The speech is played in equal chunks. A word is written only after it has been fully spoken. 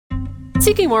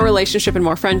seeking more relationship and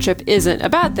more friendship isn't a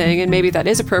bad thing, and maybe that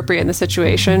is appropriate in the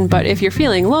situation. But if you're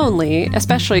feeling lonely,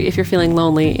 especially if you're feeling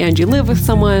lonely and you live with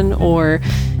someone or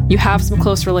you have some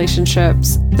close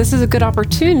relationships, this is a good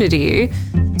opportunity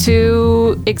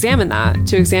to examine that,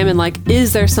 to examine, like,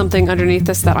 is there something underneath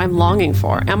this that I'm longing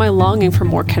for? Am I longing for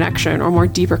more connection or more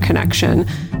deeper connection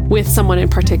with someone in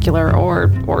particular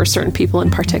or certain people in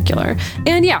particular?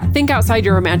 And yeah, think outside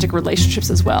your romantic relationships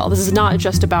as well. This is not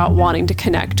just about wanting to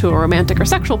connect to a romantic or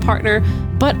sexual partner,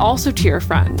 but also to your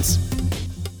friends.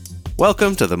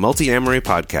 Welcome to the Multi-Amory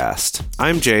Podcast.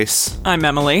 I'm Jace. I'm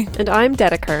Emily. And I'm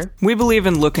Dedeker. We believe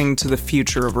in looking to the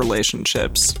future of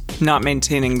relationships, not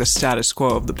maintaining the status quo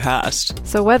of the past.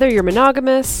 So whether you're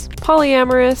monogamous,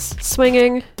 polyamorous,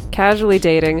 swinging, casually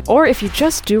dating, or if you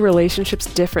just do relationships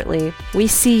differently, we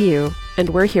see you, and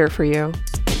we're here for you.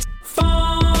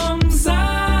 Things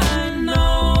I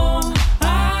know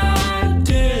I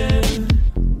did,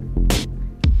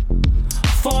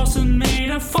 forcing me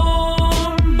to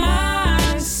form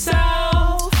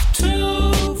myself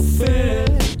to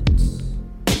fit.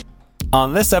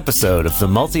 On this episode of the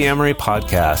Multi-Amory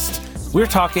Podcast, we're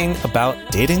talking about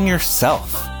dating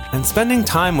yourself and spending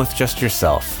time with just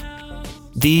yourself.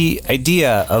 The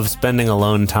idea of spending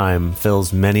alone time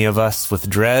fills many of us with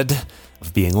dread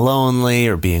of being lonely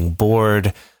or being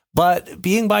bored, but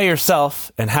being by yourself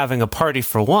and having a party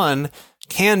for one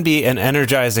can be an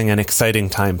energizing and exciting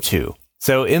time too.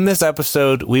 So in this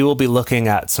episode, we will be looking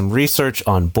at some research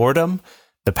on boredom,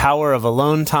 the power of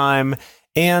alone time,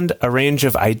 and a range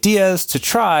of ideas to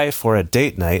try for a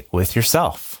date night with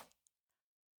yourself.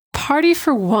 Party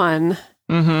for one.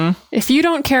 Mm-hmm. If you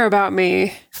don't care about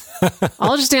me,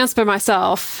 I'll just dance by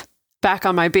myself, back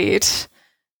on my beat.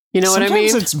 You know what I mean?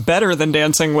 Sometimes it's better than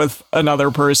dancing with another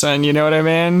person, you know what I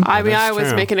mean? I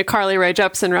was making a Carly Rae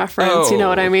Jepsen reference, you know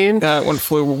what I mean? That one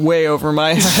flew way over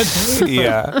my head.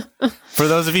 Yeah. For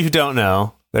those of you who don't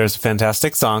know, there's a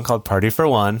fantastic song called Party for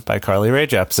One by Carly Rae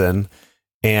Jepsen,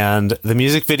 and the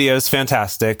music video is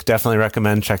fantastic. Definitely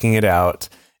recommend checking it out.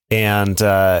 And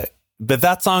but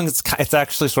that song, it's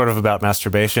actually sort of about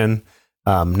masturbation.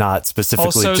 Not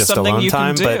specifically also just something alone you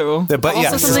time, can do. but Also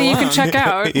yes. something you can check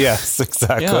out. Yes,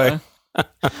 exactly. Yeah.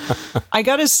 I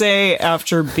gotta say,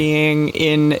 after being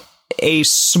in a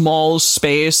small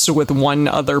space with one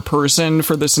other person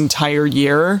for this entire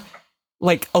year,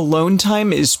 like, alone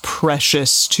time is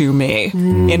precious to me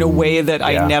in a way that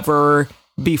I never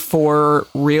before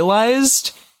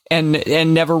realized and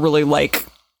never really, like,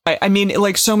 I mean,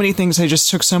 like, so many things, I just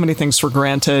took so many things for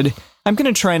granted. I'm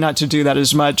going to try not to do that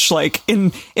as much, like,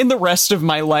 in the rest of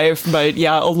my life. But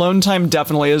yeah, alone time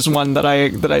definitely is one that I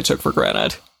took for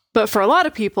granted. But for a lot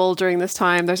of people during this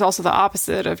time, there's also the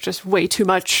opposite of just way too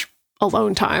much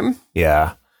alone time.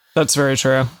 Yeah. That's very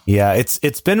true. Yeah,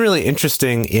 it's been really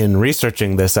interesting in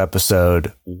researching this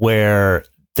episode where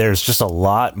there's just a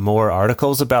lot more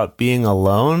articles about being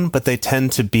alone, but they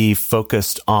tend to be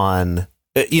focused on,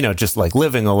 just like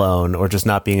living alone or just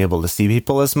not being able to see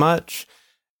people as much,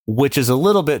 which is a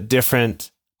little bit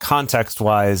different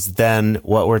context-wise than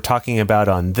what we're talking about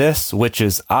on this, which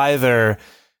is either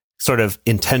sort of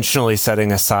intentionally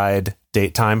setting aside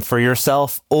date time for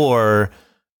yourself or,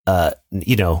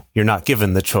 you're not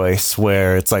given the choice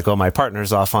where it's like, oh, my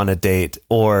partner's off on a date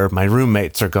or my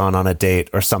roommates are gone on a date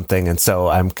or something. And so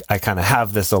I kind of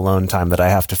have this alone time that I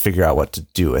have to figure out what to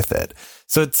do with it.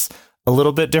 So it's a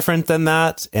little bit different than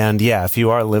that. And yeah, if you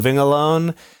are living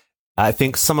alone, I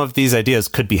think some of these ideas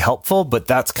could be helpful, but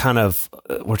that's kind of,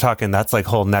 that's like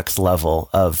whole next level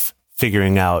of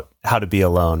figuring out how to be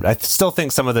alone. I still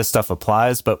think some of this stuff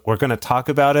applies, but we're going to talk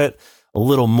about it a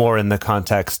little more in the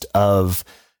context of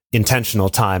intentional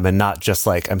time and not just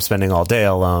like I'm spending all day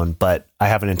alone, but I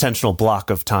have an intentional block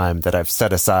of time that I've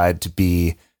set aside to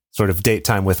be sort of date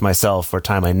time with myself or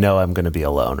time I know I'm going to be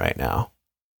alone right now.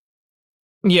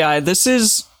 Yeah, this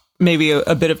is maybe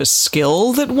a bit of a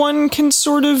skill that one can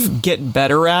sort of get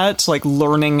better at, like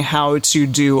learning how to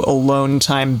do alone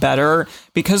time better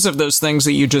because of those things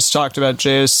that you just talked about,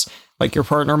 Jace. Like, your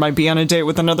partner might be on a date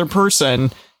with another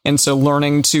person, and so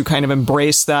learning to kind of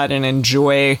embrace that and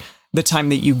enjoy the time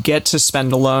that you get to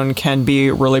spend alone can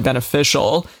be really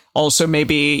beneficial. Also,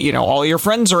 maybe, all your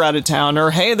friends are out of town,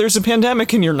 or, hey, there's a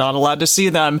pandemic and you're not allowed to see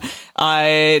them.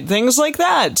 Things like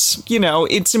that.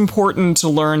 It's important to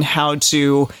learn how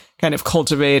to kind of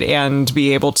cultivate and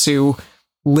be able to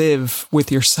live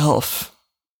with yourself.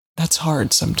 That's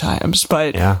hard sometimes,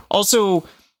 but also,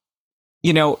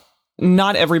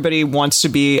 not everybody wants to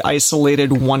be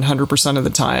isolated 100% of the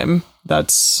time.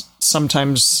 That's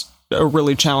sometimes a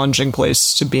really challenging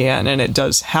place to be in, and it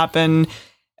does happen.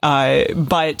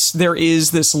 But there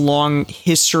is this long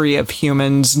history of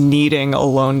humans needing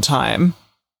alone time.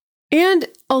 And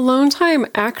alone time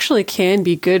actually can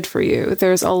be good for you.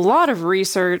 There's a lot of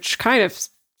research, kind of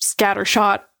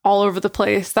scattershot all over the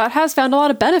place, that has found a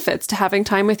lot of benefits to having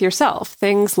time with yourself.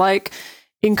 Things like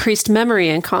increased memory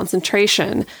and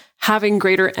concentration, having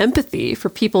greater empathy for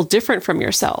people different from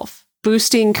yourself,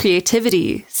 boosting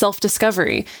creativity,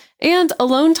 self-discovery, and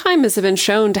alone time has been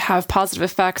shown to have positive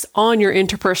effects on your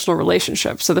interpersonal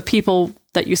relationships. So the people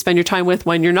that you spend your time with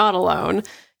when you're not alone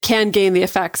can gain the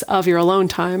effects of your alone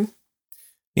time.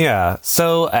 Yeah.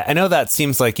 So I know that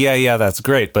seems like, yeah, that's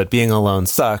great, but being alone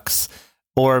sucks.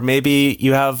 Or maybe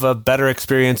you have a better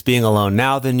experience being alone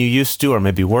now than you used to, or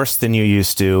maybe worse than you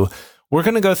used to. We're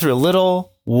going to go through a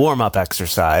little warm-up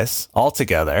exercise all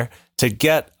together to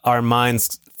get our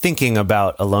minds thinking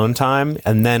about alone time.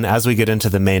 And then as we get into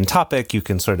the main topic, you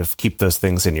can sort of keep those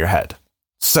things in your head.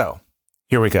 So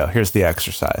here we go. Here's the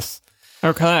exercise.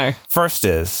 Okay. First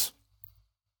is,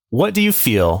 what do you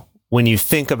feel when you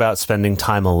think about spending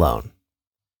time alone?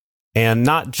 And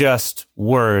not just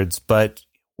words, but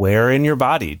where in your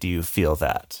body do you feel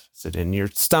that? Is it in your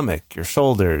stomach, your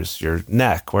shoulders, your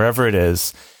neck, wherever it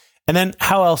is? And then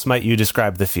how else might you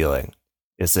describe the feeling?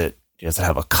 Does it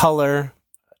have a color,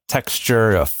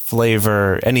 texture, a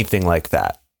flavor, anything like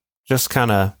that? Just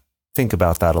kind of think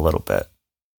about that a little bit.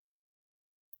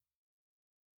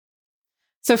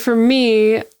 So for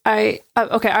me, I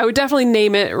would definitely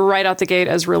name it right out the gate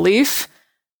as relief.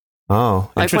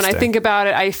 Oh, like when I think about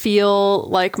it, I feel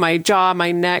like my jaw,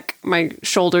 my neck, my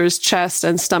shoulders, chest,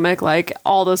 and stomach, like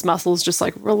all those muscles just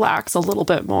like relax a little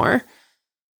bit more.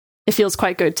 It feels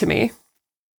quite good to me.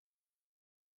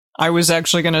 I was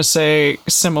actually going to say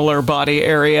similar body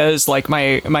areas, like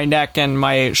my neck and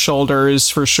my shoulders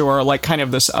for sure, like kind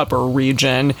of this upper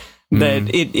region,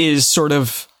 that it is sort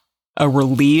of a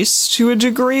release to a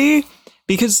degree.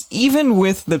 Because even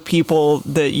with the people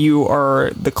that you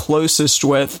are the closest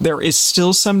with, there is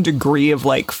still some degree of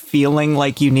like feeling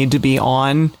like you need to be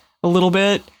on a little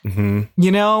bit,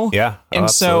 you know? Yeah. And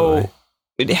so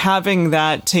having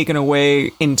that taken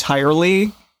away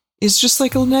entirely is just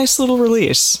like a nice little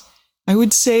release. I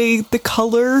would say the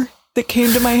color that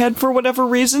came to my head for whatever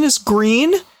reason is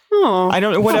green. Oh, I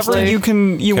don't know, whatever lovely.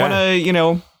 you want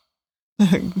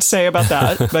to, say about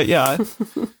that. But yeah.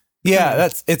 Yeah,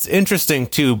 it's interesting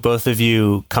too, both of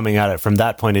you coming at it from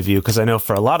that point of view, because I know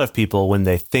for a lot of people, when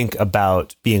they think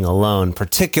about being alone,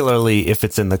 particularly if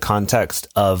it's in the context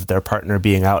of their partner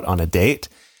being out on a date,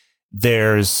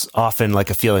 there's often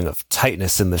like a feeling of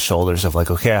tightness in the shoulders of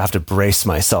like, okay, I have to brace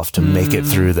myself to make it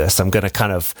through this. I'm going to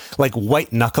kind of like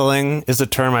white knuckling is a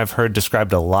term I've heard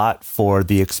described a lot for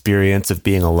the experience of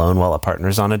being alone while a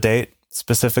partner's on a date,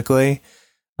 specifically,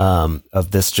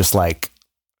 of this just like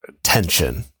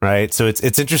tension, right? So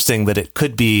it's interesting that it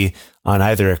could be on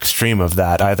either extreme of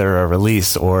that, either a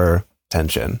release or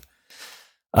tension.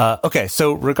 Okay,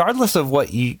 so regardless of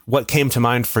what came to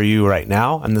mind for you right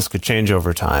now, and this could change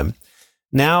over time,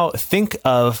 now think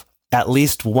of at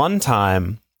least one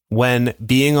time when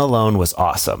being alone was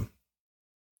awesome.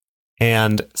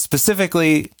 And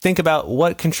specifically, think about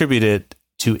what contributed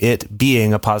to it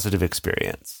being a positive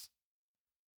experience.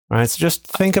 All right, so just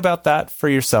think about that for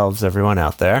yourselves, everyone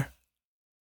out there.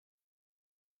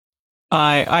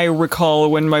 I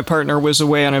recall when my partner was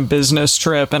away on a business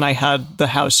trip and I had the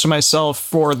house to myself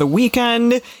for the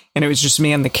weekend and it was just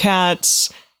me and the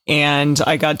cats, and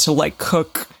I got to like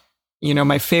cook,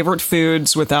 my favorite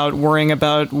foods without worrying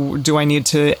about, do I need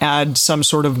to add some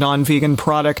sort of non-vegan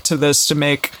product to this to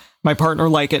make my partner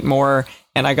like it more?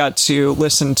 And I got to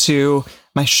listen to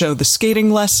my show, The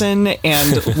Skating Lesson,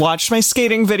 and watch my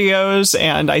skating videos,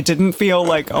 and I didn't feel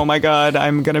like, oh my God,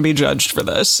 I'm going to be judged for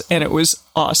this. And it was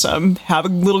awesome. Have a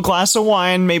little glass of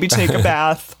wine, maybe take a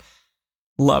bath.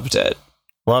 Loved it.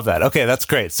 Love that. Okay, that's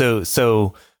great.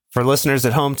 So for listeners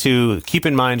at home to keep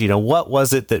in mind, what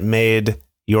was it that made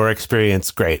your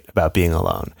experience great about being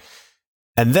alone?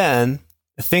 And then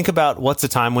think about what's a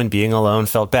time when being alone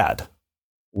felt bad.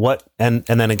 And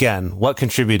then again, what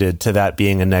contributed to that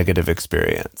being a negative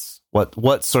experience?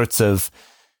 What sorts of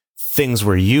things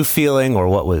were you feeling, or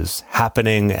what was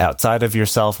happening outside of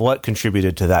yourself? What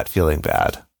contributed to that feeling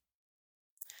bad?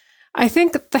 I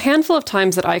think the handful of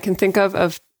times that I can think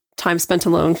of time spent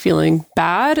alone feeling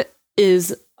bad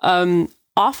is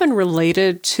often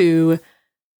related to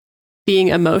being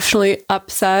emotionally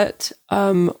upset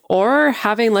or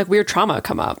having like weird trauma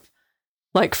come up.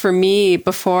 Like for me,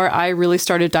 before I really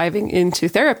started diving into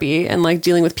therapy and like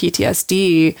dealing with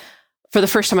PTSD, for the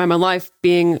first time in my life,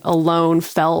 being alone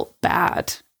felt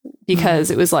bad.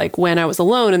 because it was like when I was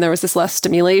alone and there was this less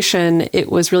stimulation,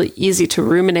 it was really easy to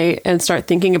ruminate and start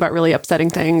thinking about really upsetting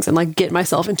things and like get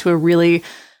myself into a really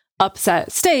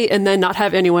upset state and then not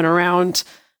have anyone around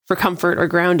for comfort or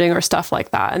grounding or stuff like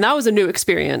that. And that was a new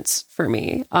experience for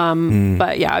me.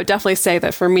 But yeah, I would definitely say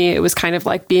that for me, it was kind of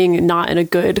like being not in a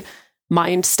good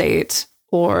mind state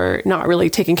or not really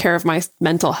taking care of my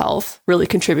mental health really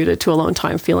contributed to alone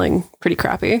time feeling pretty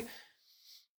crappy.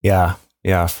 Yeah,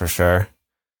 for sure.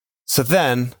 So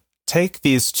then take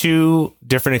these two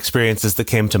different experiences that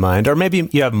came to mind, or maybe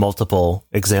you have multiple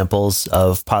examples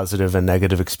of positive and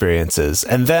negative experiences,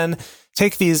 and then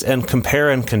take these and compare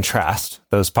and contrast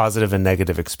those positive and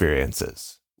negative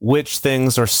experiences. Which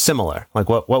things are similar? Like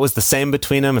what was the same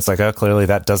between them? It's like, oh, clearly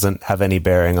that doesn't have any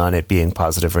bearing on it being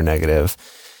positive or negative.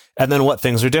 And then what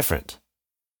things are different?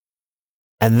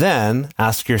 And then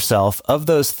ask yourself, of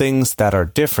those things that are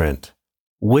different,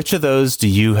 which of those do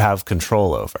you have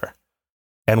control over?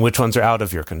 And which ones are out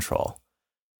of your control?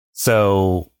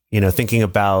 So, thinking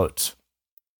about,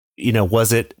 did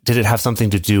it have something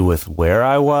to do with where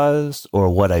I was or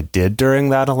what I did during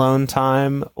that alone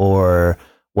time or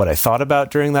what I thought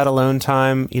about during that alone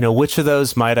time? Which of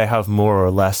those might I have more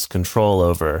or less control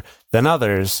over than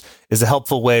others is a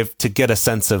helpful way to get a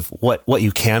sense of what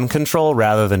you can control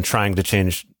rather than trying to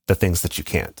change the things that you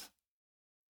can't.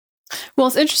 Well,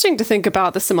 it's interesting to think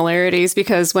about the similarities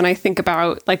because when I think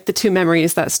about like the two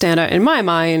memories that stand out in my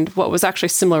mind, what was actually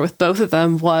similar with both of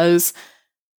them was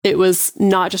it was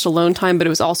not just alone time, but it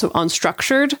was also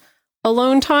unstructured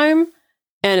alone time.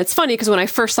 And it's funny because when I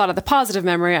first thought of the positive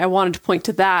memory, I wanted to point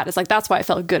to that. It's like, that's why I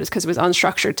felt good, is because it was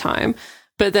unstructured time.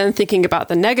 But then thinking about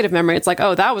the negative memory, it's like,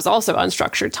 oh, that was also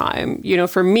unstructured time.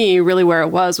 For me, really where it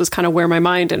was kind of where my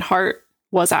mind and heart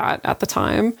was at the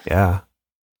time. Yeah.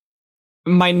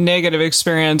 My negative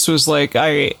experience was like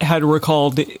I had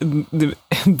recalled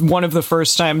one of the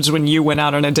first times when you went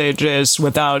out on a date, Jace,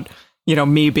 without,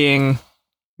 me being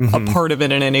a part of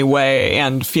it in any way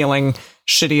and feeling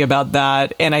shitty about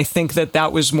that. And I think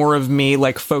that was more of me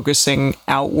like focusing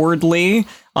outwardly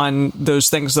on those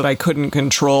things that I couldn't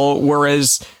control,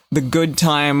 whereas the good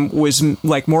time was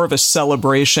like more of a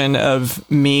celebration of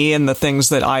me and the things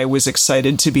that I was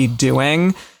excited to be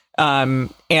doing.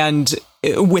 And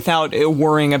without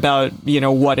worrying about,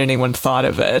 what anyone thought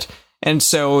of it. And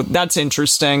so that's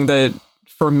interesting that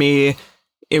for me,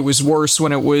 it was worse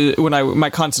when my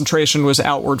concentration was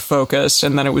outward focused,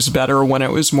 and then it was better when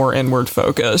it was more inward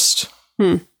focused.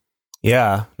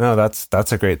 Yeah, no,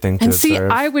 that's a great thing to observe. See,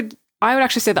 I would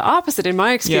actually say the opposite in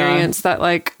my experience, that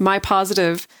like my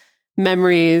positive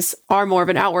memories are more of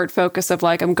an outward focus of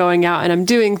like, I'm going out and I'm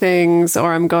doing things,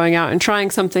 or I'm going out and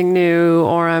trying something new,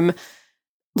 or I'm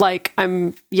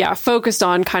focused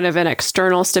on kind of an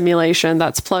external stimulation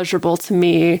that's pleasurable to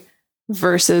me,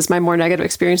 versus my more negative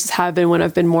experiences have been when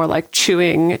I've been more like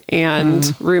chewing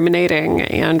and ruminating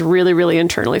and really, really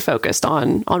internally focused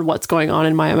on what's going on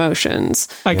in my emotions.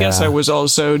 I guess I was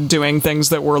also doing things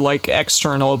that were like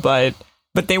external, but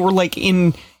they were like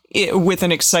with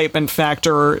an excitement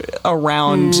factor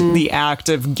around the act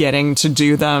of getting to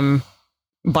do them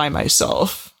by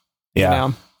myself.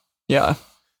 Yeah. Yeah.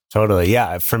 Totally.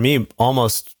 Yeah. For me,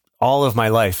 almost all of my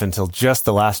life until just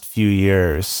the last few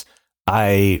years,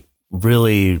 I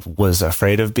really was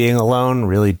afraid of being alone,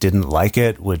 really didn't like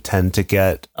it, would tend to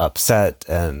get upset,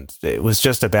 and it was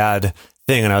just a bad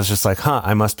thing. And I was just like,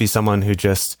 I must be someone who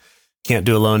just can't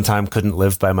do alone time, couldn't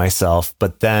live by myself.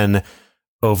 But then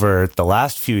over the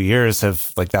last few years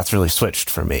that's really switched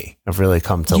for me. I've really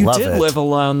come to love it. You did live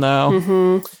alone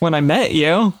though, when I met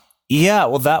you. Yeah,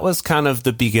 well, that was kind of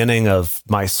the beginning of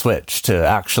my switch to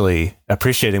actually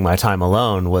appreciating my time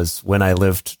alone, was when I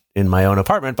lived in my own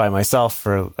apartment by myself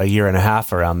for a year and a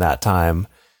half around that time,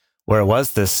 where it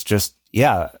was this just,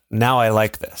 now I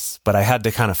like this, but I had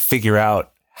to kind of figure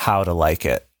out how to like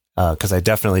it, because I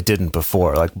definitely didn't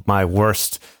before. Like my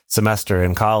worst semester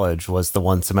in college was the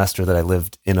one semester that I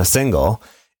lived in a single,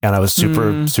 and I was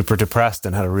super depressed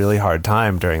and had a really hard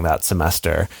time during that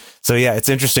semester. So yeah, it's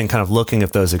interesting kind of looking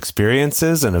at those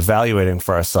experiences and evaluating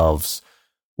for ourselves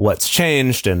what's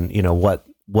changed and,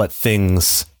 what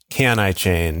things can I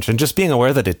change, and just being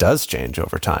aware that it does change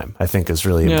over time, I think is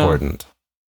really important.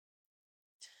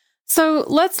 So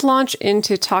let's launch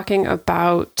into talking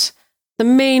about the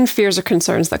main fears or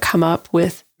concerns that come up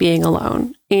with being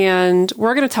alone. And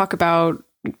we're going to talk about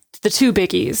the two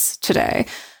biggies today.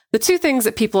 The two things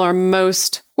that people are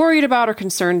most worried about or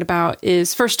concerned about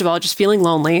is, first of all, just feeling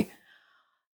lonely.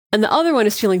 And the other one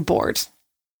is feeling bored.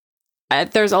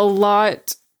 There's a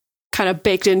lot kind of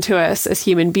baked into us as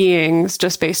human beings,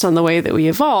 just based on the way that we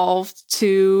evolved,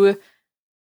 to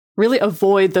really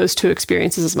avoid those two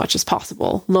experiences as much as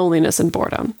possible, loneliness and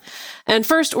boredom. And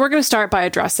first, we're going to start by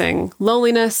addressing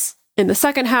loneliness. In the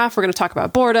second half, we're going to talk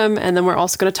about boredom, and then we're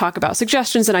also going to talk about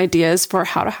suggestions and ideas for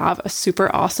how to have a super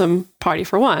awesome party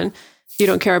for one. If you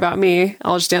don't care about me,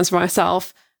 I'll just dance for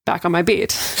myself. Back on my beat.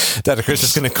 Dedeker's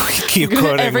just going to keep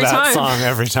quoting that song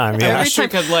every time. Yeah. I wish we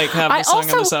could have the song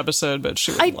in this episode, but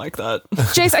she wouldn't like that.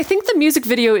 Jace, I think the music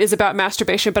video is about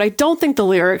masturbation, but I don't think the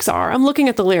lyrics are. I'm looking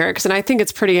at the lyrics, and I think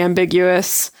it's pretty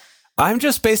ambiguous. I'm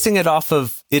just basing it off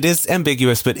of, it is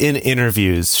ambiguous, but in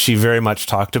interviews, she very much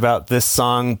talked about this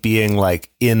song being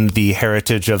like in the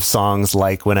heritage of songs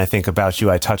like When I Think About You,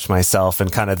 I Touch Myself,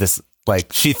 and kind of this,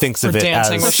 like, she thinks of it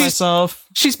dancing as... with myself.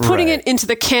 She's putting it into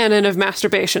the canon of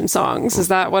masturbation songs. Is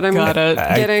that what I'm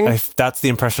getting? That's the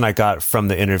impression I got from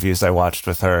the interviews I watched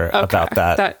with her about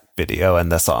that video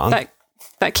and the song.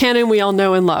 That canon we all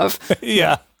know and love.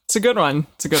 Yeah. It's a good one.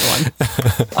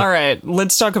 All right,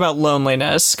 let's talk about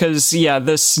loneliness, because,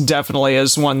 this definitely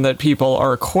is one that people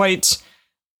are quite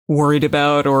worried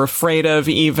about or afraid of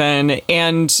even.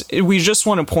 And we just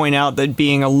want to point out that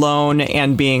being alone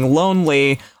and being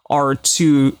lonely are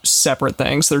two separate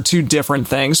things. They're two different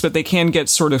things, but they can get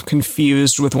sort of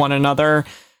confused with one another,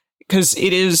 because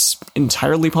it is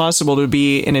entirely possible to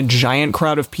be in a giant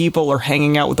crowd of people or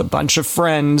hanging out with a bunch of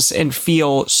friends and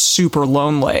feel super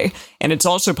lonely. And it's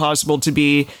also possible to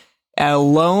be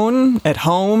alone at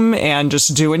home and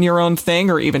just doing your own thing,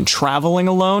 or even traveling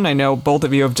alone. I know both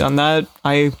of you have done that.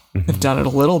 I have done it a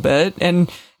little bit, and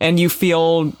you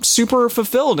feel super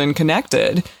fulfilled and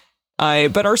connected.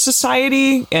 But our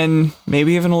society, and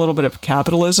maybe even a little bit of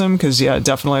capitalism, because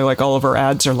definitely like all of our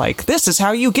ads are like, this is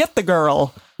how you get the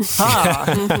girl.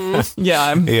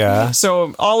 Yeah.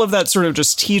 So all of that sort of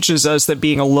just teaches us that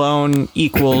being alone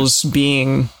equals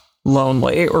being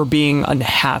lonely or being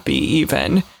unhappy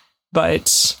even.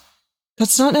 But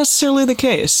that's not necessarily the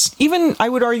case. Even I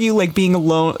would argue like being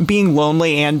alone, being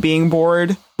lonely and being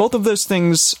bored, both of those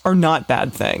things are not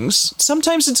bad things.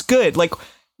 Sometimes it's good. Like,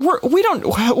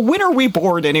 when are we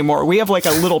bored anymore? We have like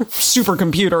a little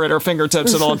supercomputer at our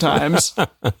fingertips at all times.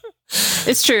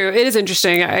 It's true. It is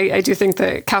interesting. I do think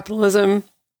that capitalism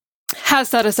has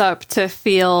set us up to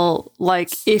feel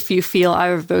like if you feel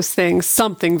either of those things,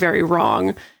 something very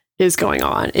wrong is going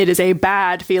on. It is a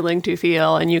bad feeling to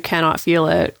feel, and you cannot feel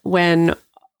it, when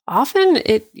often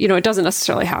it doesn't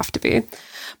necessarily have to be.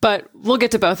 But we'll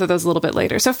get to both of those a little bit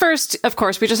later. So first, of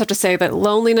course, we just have to say that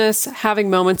loneliness, having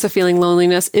moments of feeling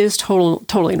loneliness, is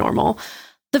totally normal.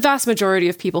 The vast majority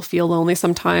of people feel lonely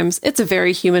sometimes. It's a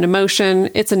very human emotion.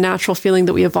 It's a natural feeling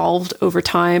that we evolved over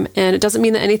time, and it doesn't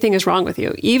mean that anything is wrong with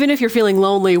you. Even if you're feeling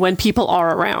lonely when people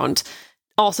are around,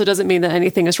 also doesn't mean that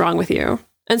anything is wrong with you.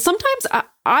 And sometimes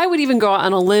I would even go out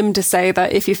on a limb to say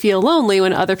that if you feel lonely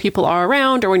when other people are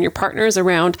around or when your partner is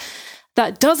around,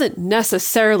 that doesn't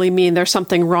necessarily mean there's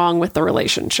something wrong with the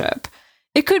relationship.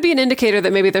 It could be an indicator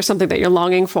that maybe there's something that you're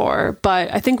longing for,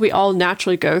 but I think we all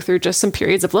naturally go through just some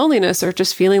periods of loneliness or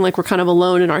just feeling like we're kind of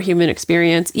alone in our human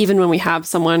experience, even when we have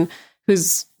someone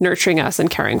who's nurturing us and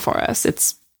caring for us.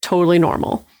 It's totally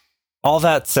normal. All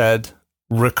that said,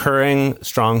 recurring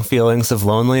strong feelings of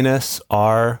loneliness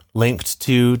are linked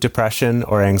to depression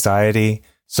or anxiety.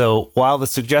 So while the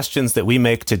suggestions that we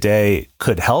make today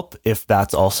could help if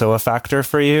that's also a factor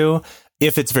for you,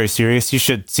 if it's very serious, you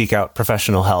should seek out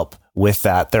professional help with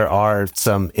that. There are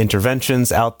some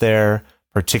interventions out there,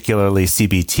 particularly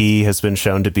CBT has been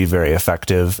shown to be very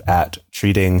effective at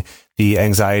treating the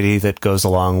anxiety that goes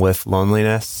along with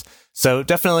loneliness. So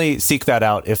definitely seek that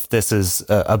out if this is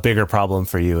a bigger problem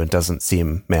for you and doesn't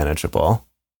seem manageable.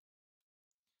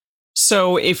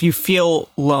 So if you feel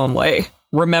lonely,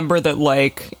 remember that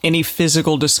like any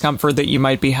physical discomfort that you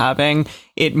might be having,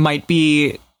 it might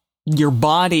be your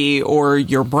body or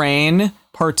your brain,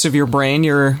 parts of your brain,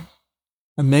 your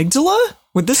amygdala?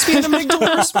 Would this be an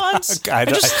amygdala response? I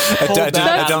don't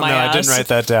know. I didn't write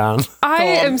that down. I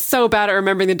am so bad at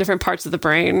remembering the different parts of the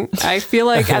brain. I feel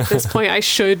like at this point I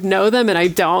should know them and I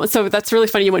don't. So that's really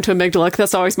funny you went to amygdala, because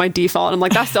that's always my default. And I'm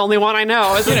like, that's the only one I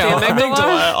know. Is it the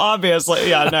amygdala? Obviously.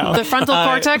 Yeah, no. The frontal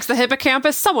cortex, the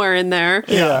hippocampus, somewhere in there.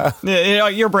 Yeah.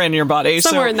 Your brain and your body.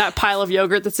 Somewhere in that pile of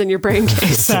yogurt that's in your brain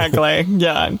case. Exactly.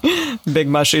 Yeah. Big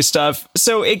mushy stuff.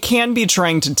 So it can be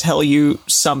trying to tell you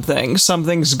something.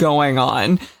 Something's going on.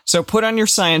 So put on your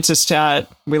scientist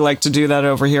hat. We like to do that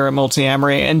over here at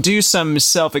Multiamory, and do some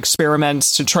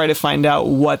self-experiments to try to find out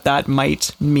what that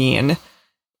might mean.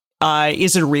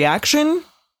 Is it a reaction?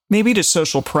 Maybe to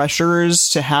social pressures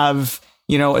to have,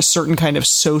 a certain kind of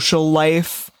social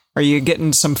life? Are you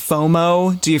getting some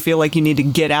FOMO? Do you feel like you need to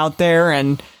get out there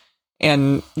and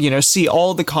and, see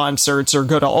all the concerts or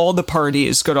go to all the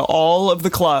parties, go to all of the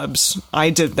clubs. I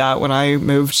did that when I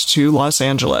moved to Los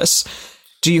Angeles.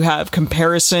 Do you have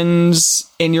comparisons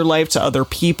in your life to other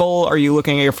people? Are you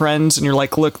looking at your friends and you're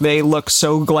like, look, they look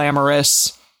so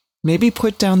glamorous. Maybe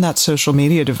put down that social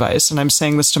media device. And I'm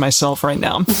saying this to myself right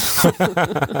now.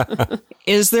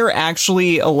 Is there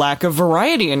actually a lack of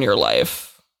variety in your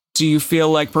life? Do you feel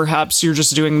like perhaps you're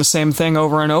just doing the same thing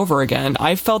over and over again?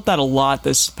 I felt that a lot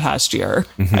this past year.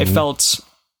 Mm-hmm. I felt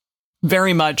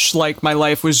very much like my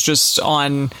life was just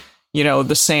on,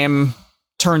 the same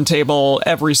turntable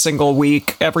every single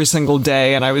week, every single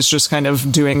day, and I was just kind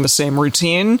of doing the same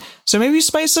routine. So maybe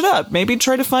spice it up. Maybe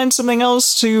try to find something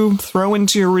else to throw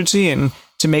into your routine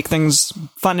to make things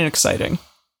fun and exciting.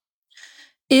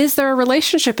 Is there a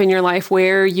relationship in your life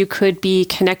where you could be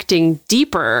connecting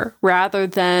deeper rather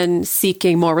than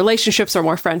seeking more relationships or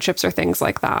more friendships or things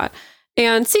like that?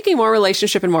 And seeking more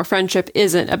relationship and more friendship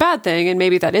isn't a bad thing, and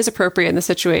maybe that is appropriate in the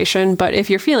situation. But if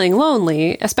you're feeling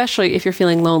lonely, especially if you're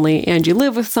feeling lonely and you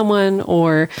live with someone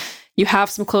or you have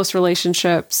some close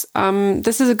relationships,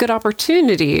 this is a good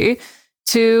opportunity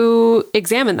to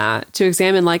examine that,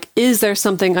 like, is there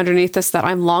something underneath this that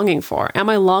I'm longing for? Am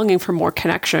I longing for more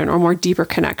connection or more deeper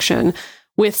connection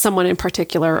with someone in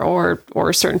particular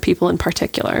or certain people in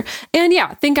particular? And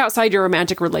yeah, think outside your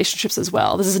romantic relationships as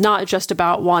well. This is not just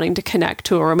about wanting to connect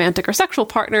to a romantic or sexual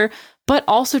partner, but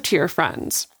also to your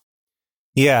friends.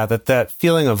 Yeah, that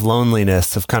feeling of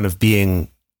loneliness, of kind of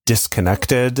being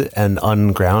disconnected and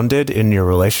ungrounded in your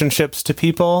relationships to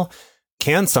people,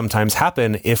 can sometimes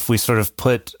happen if we sort of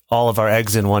put all of our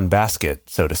eggs in one basket,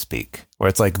 so to speak, where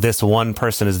it's like this one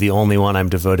person is the only one I'm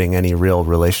devoting any real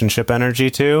relationship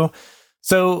energy to.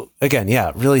 So again,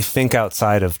 yeah, really think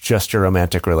outside of just your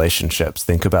romantic relationships.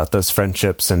 Think about those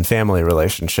friendships and family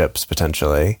relationships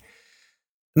potentially.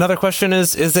 Another question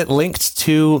is it linked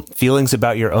to feelings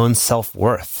about your own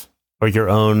self-worth or your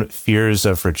own fears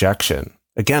of rejection?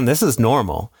 Again, this is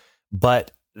normal,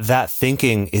 but that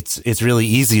thinking, it's really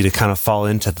easy to kind of fall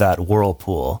into that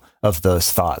whirlpool of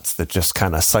those thoughts that just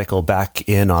kind of cycle back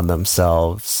in on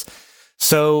themselves.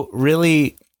 So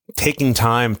really taking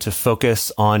time to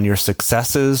focus on your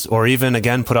successes, or even,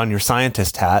 again, put on your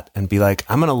scientist hat and be like,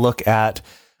 I'm going to look at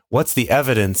what's the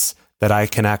evidence that I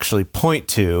can actually point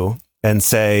to and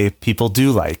say, people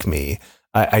do like me.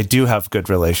 I do have good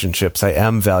relationships. I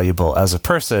am valuable as a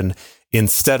person,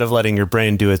 instead of letting your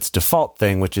brain do its default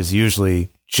thing, which is usually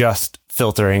just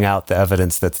filtering out the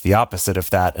evidence that's the opposite of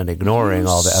that and ignoring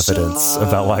all the evidence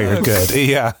about why you're good.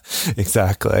 Yeah,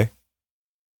 exactly.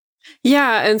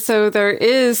 Yeah, and so there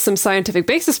is some scientific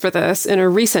basis for this. In a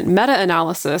recent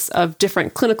meta-analysis of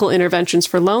different clinical interventions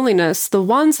for loneliness, the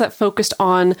ones that focused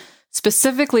on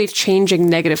specifically changing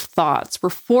negative thoughts were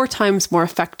 4 times more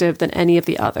effective than any of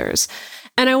the others.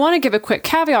 And I want to give a quick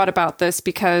caveat about this,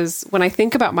 because when I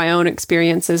think about my own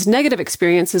experiences, negative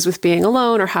experiences with being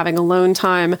alone or having alone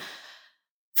time,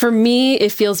 for me,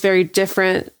 it feels very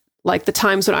different. Like the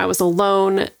times when I was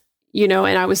alone, and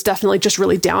I was definitely just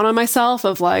really down on myself,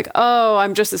 of like, oh,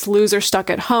 I'm just this loser stuck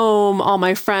at home. All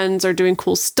my friends are doing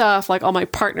cool stuff. Like all my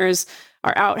partners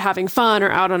are out having fun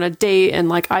or out on a date, and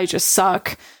like I just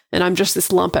suck and I'm just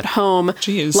this lump at home.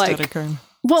 Jeez, like,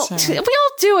 well, we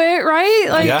all do it, right?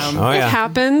 Like, it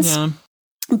happens. Yeah.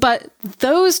 But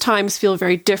those times feel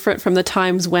very different from the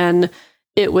times when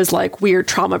it was like weird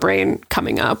trauma brain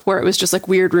coming up, where it was just like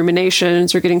weird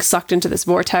ruminations or getting sucked into this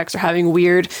vortex or having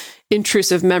weird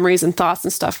intrusive memories and thoughts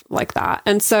and stuff like that.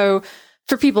 And so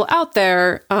for people out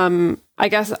there, I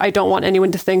guess I don't want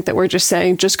anyone to think that we're just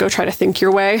saying, just go try to think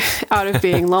your way out of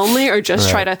being lonely, or just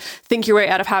try to think your way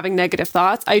out of having negative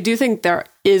thoughts. I do think there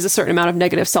is a certain amount of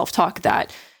negative self-talk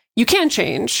that you can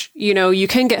change. You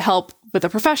can get help with a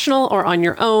professional or on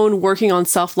your own. Working on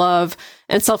self-love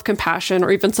and self-compassion,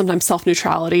 or even sometimes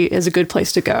self-neutrality, is a good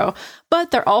place to go. But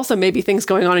there also may be things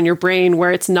going on in your brain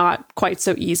where it's not quite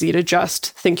so easy to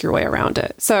just think your way around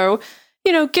it. So,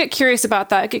 get curious about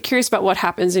that. Get curious about what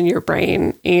happens in your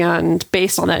brain. And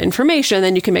based on that information,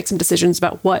 then you can make some decisions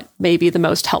about what may be the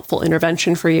most helpful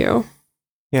intervention for you.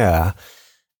 Yeah.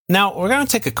 Now, we're going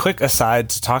to take a quick aside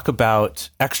to talk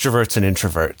about extroverts and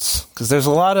introverts, because there's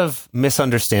a lot of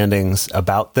misunderstandings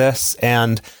about this.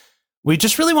 And we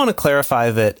just really want to clarify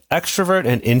that extrovert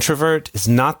and introvert is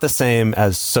not the same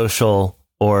as social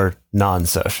or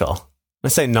non-social. I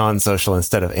say non-social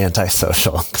instead of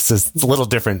antisocial, because there's a little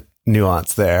different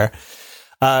nuance there.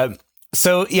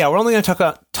 So yeah, we're only going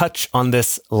to touch on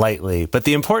this lightly, but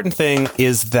the important thing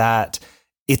is that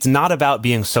it's not about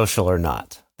being social or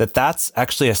not. That's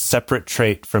actually a separate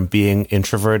trait from being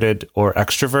introverted or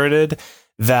extroverted.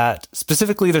 that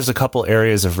specifically there's a couple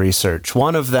areas of research.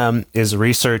 One of them is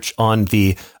research on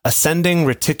the ascending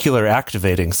reticular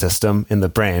activating system in the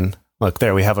brain. Look,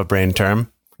 there we have a brain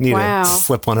term. Need to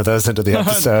slip one of those into the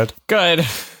episode. Good.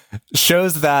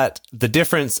 Shows that the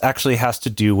difference actually has to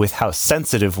do with how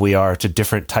sensitive we are to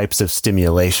different types of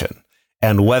stimulation,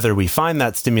 and whether we find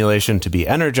that stimulation to be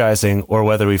energizing or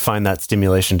whether we find that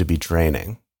stimulation to be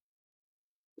draining.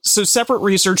 So separate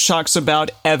research talks about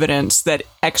evidence that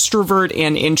extrovert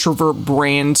and introvert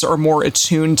brains are more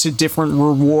attuned to different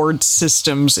reward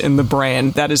systems in the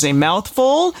brain. That is a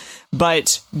mouthful,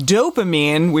 but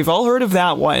dopamine, we've all heard of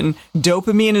that one.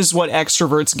 Dopamine is what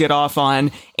extroverts get off on,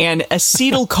 and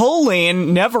acetylcholine,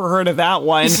 never heard of that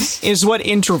one, is what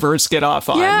introverts get off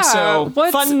on. Yeah, so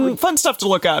fun stuff to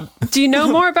look up. Do you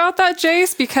know more about that,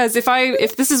 Jace? Because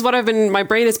if this is what my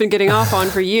brain has been getting off on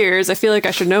for years, I feel like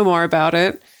I should know more about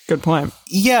it. Good point.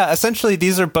 Yeah, essentially,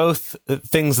 these are both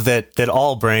things that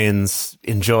all brains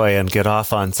enjoy and get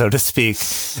off on, so to speak.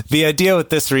 The idea with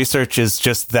this research is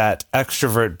just that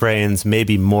extrovert brains may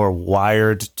be more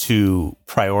wired to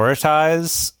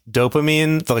prioritize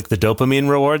dopamine, like the dopamine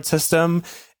reward system,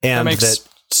 and that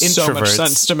so much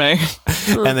sense to me.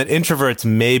 And that introverts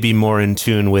may be more in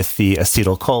tune with the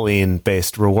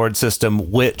acetylcholine-based reward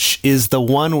system, which is the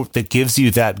one that gives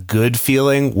you that good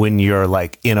feeling when you're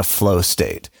like in a flow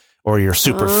state, or you're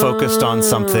super focused on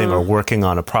something, or working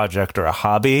on a project or a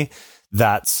hobby.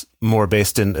 That's more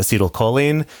based in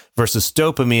acetylcholine versus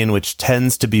dopamine, which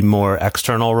tends to be more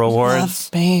external rewards.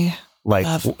 Love me. Like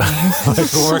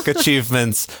work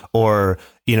achievements, or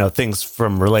things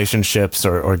from relationships,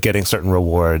 or getting certain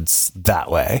rewards that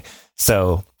way.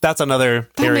 So that's another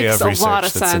area of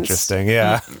research that's interesting.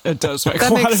 Yeah, it does make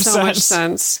a lot of sense. That makes so much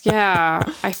sense. Yeah,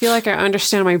 I feel like I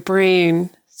understand my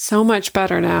brain so much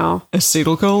better now.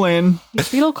 Acetylcholine.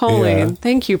 Yeah.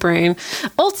 Thank you, brain.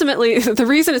 Ultimately, the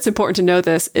reason it's important to know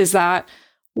this is that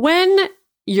when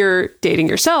you're dating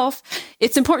yourself,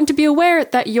 it's important to be aware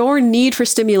that your need for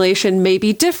stimulation may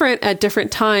be different at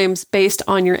different times based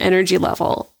on your energy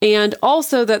level. And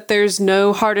also that there's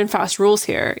no hard and fast rules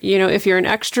here. If you're an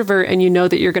extrovert and you know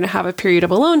that you're going to have a period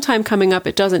of alone time coming up,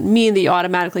 it doesn't mean that you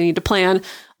automatically need to plan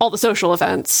all the social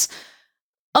events,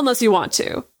 unless you want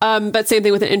to. But same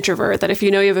thing with an introvert, that if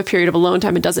you know you have a period of alone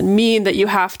time, it doesn't mean that you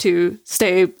have to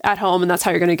stay at home and that's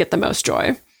how you're going to get the most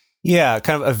joy. Yeah,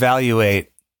 kind of evaluate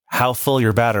how full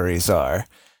your batteries are.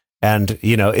 And,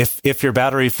 if your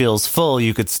battery feels full,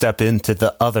 you could step into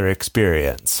the other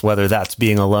experience, whether that's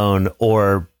being alone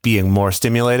or being more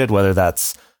stimulated, whether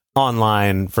that's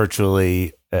online,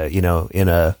 virtually, in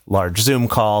a large Zoom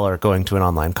call, or going to an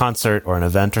online concert or an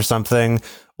event or something,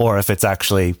 or if it's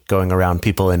actually going around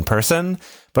people in person.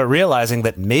 But realizing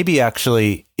that maybe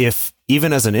actually, if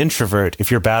even as an introvert,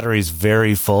 if your battery's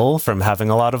very full from having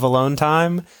a lot of alone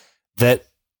time, that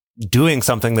doing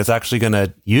something that's actually going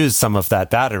to use some of that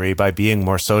battery by being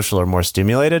more social or more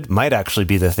stimulated might actually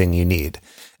be the thing you need.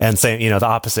 And same, the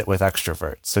opposite with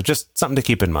extroverts. So just something to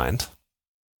keep in mind.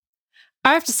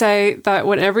 I have to say that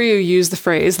whenever you use the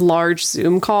phrase large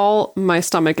Zoom call, my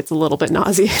stomach gets a little bit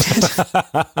nauseated.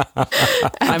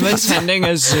 I'm attending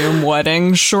a Zoom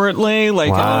wedding shortly, in a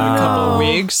couple of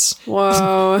weeks.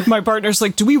 Whoa. My partner's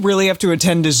like, do we really have to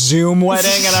attend a Zoom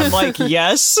wedding? And I'm like,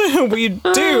 yes, we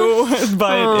do,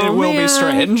 but it will be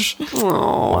strange.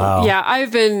 Oh, wow. Yeah,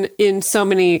 I've been in so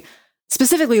many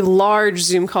specifically large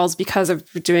Zoom calls because of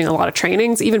doing a lot of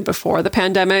trainings. Even before the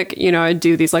pandemic, I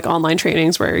do these online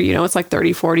trainings where, it's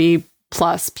 30, 40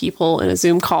 plus people in a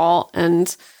Zoom call.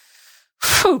 And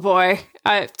oh boy,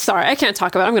 I can't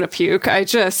talk about it. I'm going to puke. I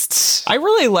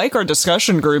really like our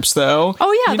discussion groups though.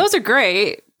 Oh yeah, those are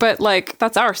great. But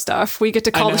that's our stuff. We get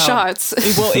to call the shots.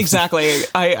 Well, exactly.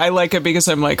 I like it because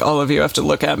I'm like, all of you have to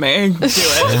look at me. Do it.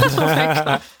 Oh my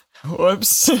God.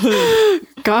 Whoops.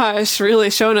 Gosh, really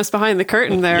showing us behind the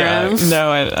curtain there, Adam.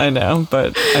 No, I know,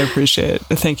 but I appreciate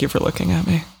it. Thank you for looking at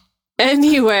me.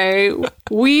 Anyway,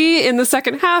 we in the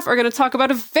second half are going to talk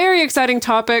about a very exciting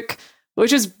topic,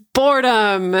 which is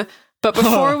boredom. But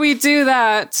before we do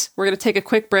that, we're going to take a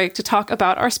quick break to talk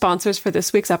about our sponsors for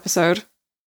this week's episode.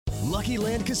 Lucky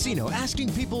Land Casino,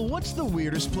 asking people, what's the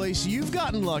weirdest place you've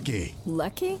gotten lucky?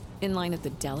 Lucky? In line at the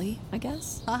deli, I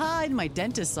guess? Aha, in my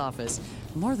dentist's office.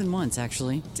 More than once,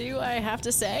 actually. Do I have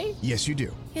to say? Yes, you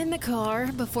do. In the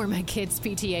car before my kids'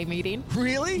 PTA meeting.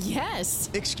 Really? Yes.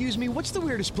 Excuse me, what's the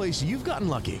weirdest place you've gotten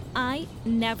lucky? I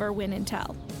never win and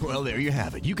tell. Well, there you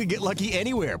have it. You can get lucky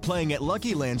anywhere, playing at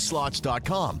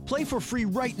LuckyLandSlots.com. Play for free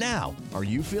right now. Are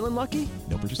you feeling lucky?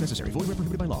 No purchase necessary. Void where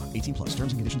prohibited by law. 18 plus.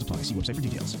 Terms and conditions apply. See website for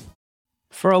details.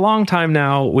 For a long time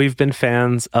now, we've been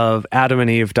fans of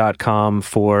adamandeve.com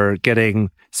for getting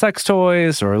sex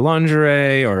toys or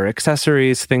lingerie or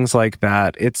accessories, things like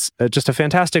that. It's just a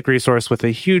fantastic resource with a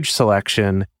huge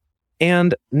selection.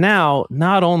 And now,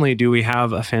 not only do we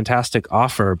have a fantastic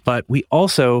offer, but we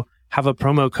also have a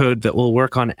promo code that will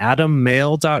work on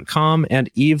adammail.com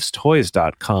and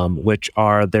evestoys.com, which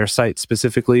are their sites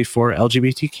specifically for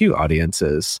LGBTQ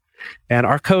audiences. And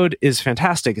our code is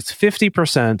fantastic. It's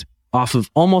 50% off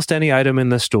of almost any item in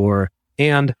the store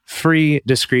and free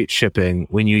discreet shipping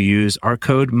when you use our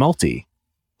code MULTI.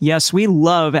 Yes, we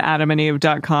love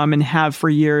adamandeve.com and have for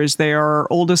years. They are our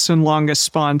oldest and longest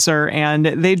sponsor, and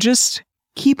they just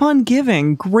keep on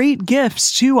giving great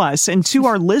gifts to us and to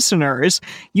our listeners.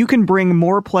 You can bring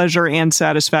more pleasure and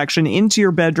satisfaction into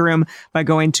your bedroom by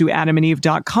going to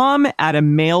adamandeve.com,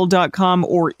 adammail.com,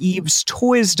 or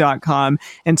evestoys.com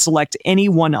and select any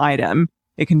one item.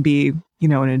 It can be,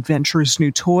 an adventurous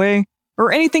new toy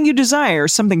or anything you desire,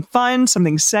 something fun,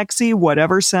 something sexy,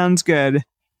 whatever sounds good.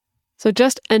 So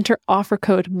just enter offer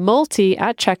code MULTI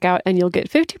at checkout and you'll get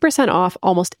 50% off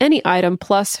almost any item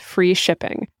plus free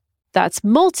shipping. That's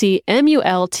MULTI,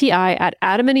 M-U-L-T-I, at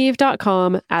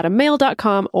adamandeve.com,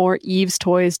 adammail.com, or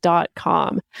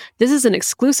evestoys.com. This is an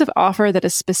exclusive offer that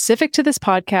is specific to this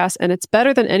podcast, and it's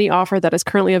better than any offer that is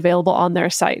currently available on their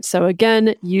site. So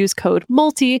again, use code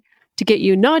MULTI to get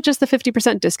you not just the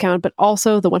 50% discount, but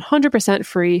also the 100%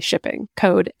 free shipping.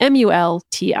 Code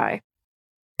MULTI.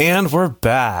 And we're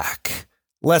back.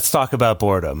 Let's talk about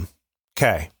boredom.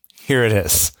 Okay, here it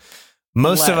is.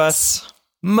 Most of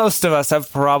us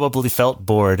have probably felt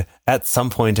bored at some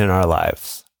point in our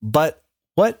lives. But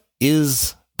what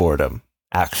is boredom,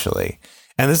 actually?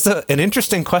 And this is an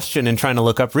interesting question in trying to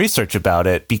look up research about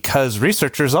it, because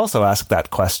researchers also ask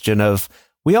that question of,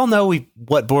 we all know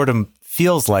what boredom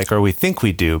feels like, or we think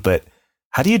we do, but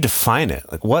how do you define it?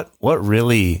 Like, what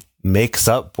really makes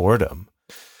up boredom?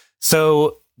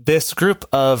 So this group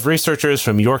of researchers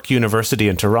from York University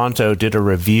in Toronto did a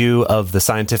review of the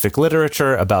scientific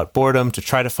literature about boredom to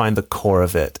try to find the core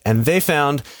of it. And they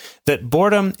found that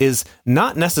boredom is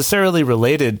not necessarily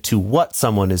related to what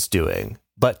someone is doing,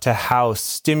 but to how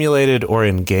stimulated or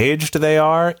engaged they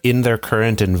are in their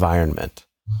current environment.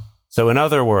 So in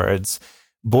other words,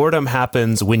 boredom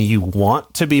happens when you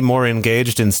want to be more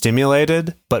engaged and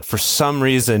stimulated, but for some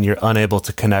reason you're unable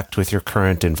to connect with your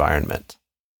current environment.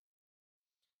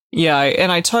 Yeah,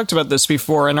 and I talked about this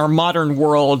before. In our modern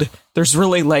world, there's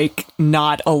really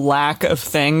not a lack of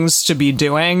things to be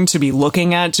doing, to be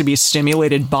looking at, to be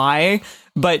stimulated by.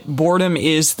 But boredom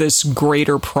is this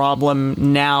greater problem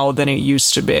now than it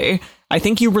used to be. I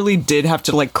think you really did have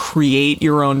to create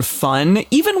your own fun.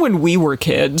 Even when we were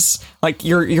kids,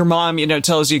 your mom,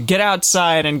 tells you get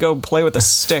outside and go play with a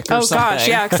stick or something. Oh gosh,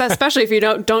 yeah, because especially if you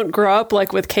don't grow up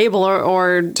with cable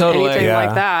or totally, anything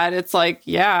like that, it's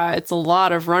it's a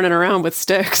lot of running around with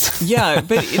sticks. Yeah,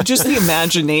 but just the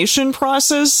imagination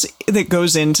process that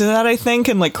goes into that, I think,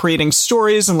 and creating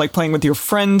stories and playing with your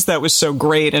friends, that was so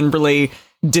great and really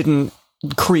didn't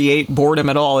create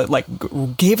boredom at all. It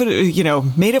gave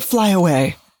it, made it fly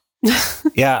away.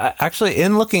 Yeah, actually,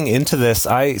 in looking into this,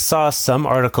 I saw some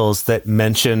articles that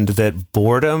mentioned that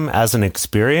boredom as an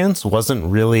experience wasn't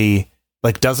really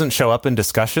doesn't show up in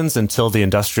discussions until the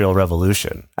Industrial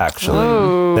Revolution.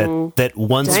 Actually, that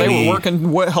once they were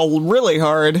working really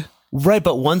hard. Right,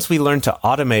 but once we learn to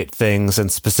automate things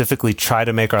and specifically try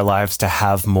to make our lives to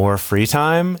have more free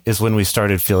time is when we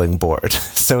started feeling bored.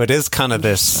 So it is kind of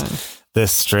this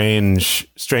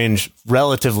strange,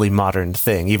 relatively modern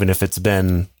thing, even if it's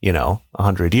been,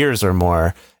 100 years or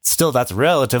more. Still, that's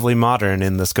relatively modern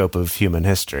in the scope of human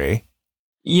history.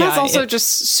 Yeah, that's also just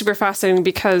super fascinating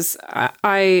because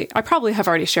I probably have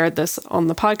already shared this on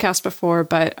the podcast before,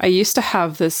 but I used to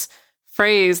have this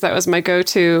phrase that was my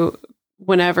go-to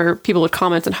whenever people would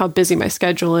comment on how busy my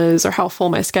schedule is or how full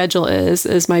my schedule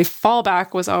is my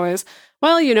fallback was always,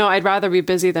 well, I'd rather be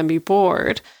busy than be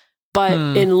bored. But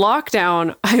in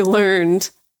lockdown, I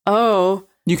learned,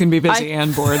 you can be busy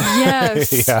and bored.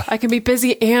 Yes, yeah. I can be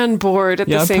busy and bored at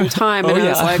the same time. And I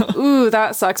was like, ooh,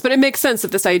 that sucks. But it makes sense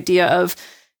of this idea of,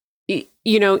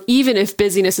 even if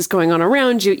busyness is going on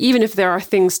around you, even if there are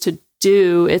things to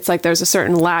do, it's there's a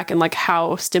certain lack in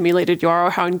how stimulated you are or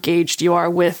how engaged you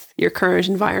are with your current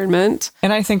environment.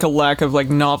 And I think a lack of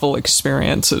novel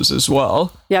experiences as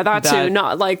well. Yeah, that too.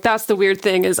 Not that's the weird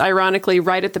thing is, ironically,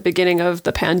 right at the beginning of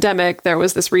the pandemic, there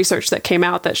was this research that came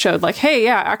out that showed hey,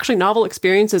 yeah, actually novel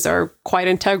experiences are quite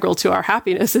integral to our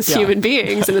happiness as human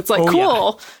beings. And it's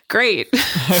cool, great.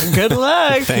 Good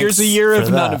luck. Here's a year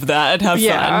of none of that. Have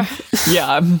fun.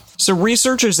 Yeah. So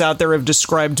researchers out there have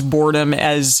described boredom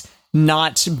as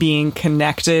not being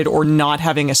connected or not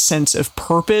having a sense of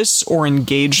purpose or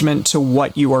engagement to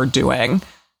what you are doing.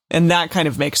 And that kind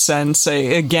of makes sense,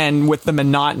 again, with the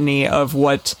monotony of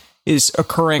what is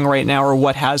occurring right now or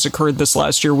what has occurred this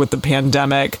last year with the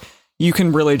pandemic. You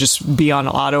can really just be on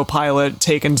autopilot,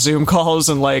 taking Zoom calls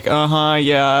and like,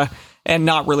 yeah, and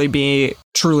not really be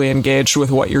truly engaged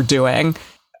with what you're doing.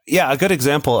 Yeah, a good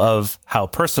example of how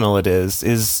personal it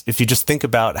is if you just think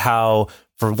about how,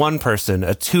 for one person,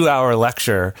 a 2-hour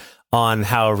lecture on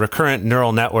how recurrent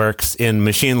neural networks in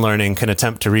machine learning can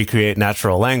attempt to recreate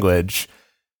natural language.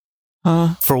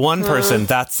 For one person,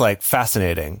 that's like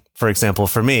fascinating. For example,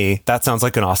 for me, that sounds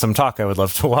like an awesome talk I would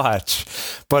love to watch.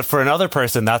 But for another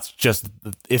person, that's just,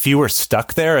 if you were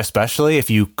stuck there, especially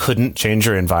if you couldn't change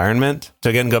your environment, to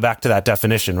again go back to that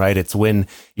definition, right? It's when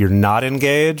you're not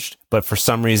engaged, but for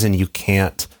some reason you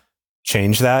can't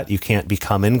change that. You can't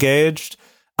become engaged,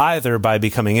 either by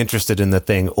becoming interested in the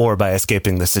thing or by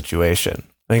escaping the situation.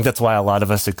 I think that's why a lot of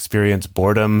us experience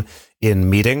boredom in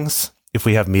meetings. If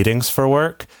we have meetings for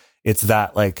work, it's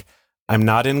that like, I'm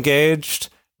not engaged,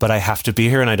 but I have to be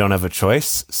here and I don't have a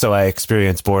choice. So I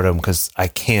experience boredom because I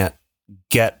can't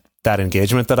get that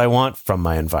engagement that I want from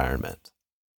my environment.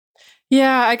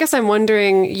 Yeah, I guess I'm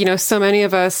wondering, so many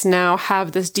of us now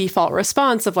have this default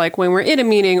response of like when we're in a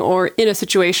meeting or in a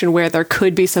situation where there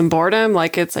could be some boredom,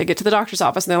 like it's I get to the doctor's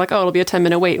office and they're like, oh, it'll be a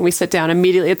 10-minute wait. And we sit down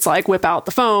immediately. It's like whip out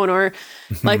the phone or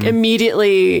like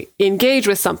immediately engage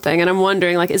with something. And I'm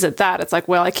wondering, like, is it that? It's like,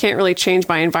 well, I can't really change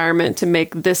my environment to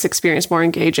make this experience more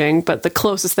engaging. But the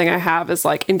closest thing I have is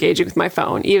like engaging with my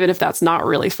phone, even if that's not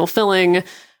really fulfilling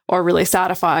or really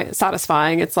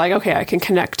satisfying. It's like, okay, I can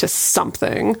connect to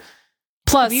something.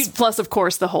 Plus, of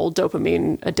course, the whole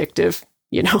dopamine addictive,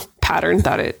 pattern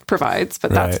that it provides.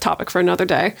 But that's a topic for another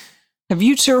day. Have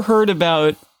you two heard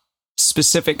about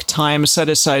specific time set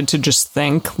aside to just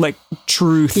think, like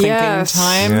true thinking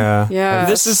time? Yeah.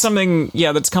 This is something,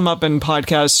 that's come up in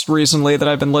podcasts recently that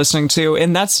I've been listening to.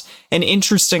 And that's an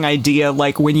interesting idea.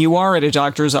 Like when you are at a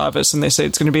doctor's office and they say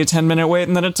it's going to be a 10-minute wait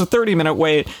and then it's a 30-minute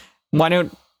wait, why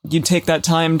don't you take that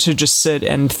time to just sit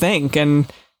and think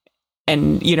and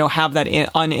have that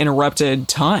uninterrupted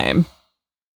time?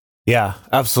 Yeah,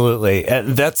 absolutely.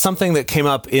 And that's something that came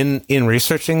up in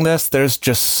researching this. There's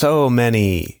just so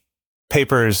many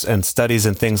papers and studies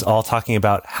and things all talking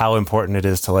about how important it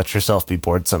is to let yourself be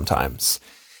bored sometimes.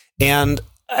 And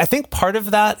I think part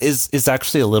of that is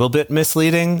actually a little bit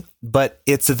misleading, but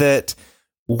it's that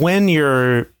when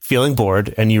you're feeling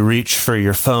bored and you reach for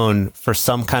your phone for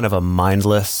some kind of a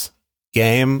mindless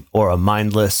game or a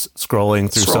mindless scrolling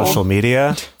through social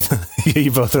media, you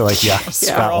both are like, yes,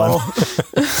 that one.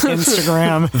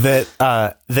 Instagram.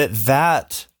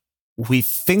 that we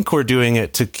think we're doing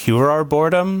it to cure our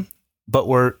boredom, but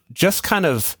we're just kind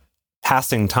of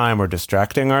passing time or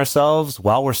distracting ourselves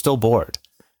while we're still bored.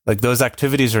 Like those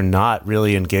activities are not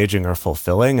really engaging or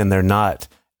fulfilling, and they're not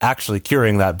actually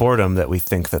curing that boredom that we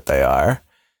think that they are.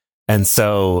 And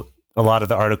so a lot of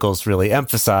the articles really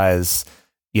emphasize,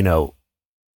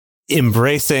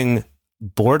 embracing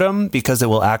boredom because it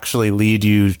will actually lead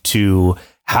you to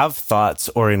have thoughts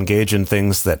or engage in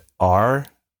things that are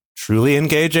truly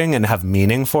engaging and have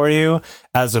meaning for you,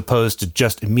 as opposed to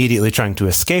just immediately trying to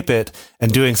escape it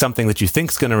and doing something that you think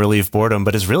is going to relieve boredom,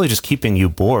 but is really just keeping you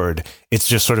bored. It's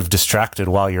just sort of distracted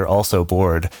while you're also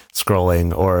bored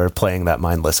scrolling or playing that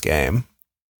mindless game.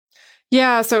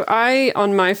 Yeah, so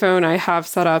on my phone, I have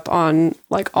set up on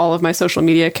like all of my social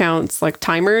media accounts, like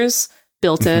timers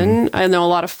built in. I know a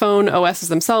lot of phone OSs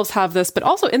themselves have this, but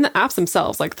also in the apps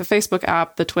themselves, like the Facebook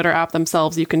app, the Twitter app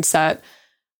themselves, you can set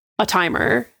a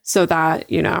timer so that,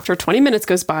 after 20 minutes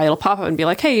goes by, it'll pop up and be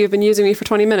like, hey, you've been using me for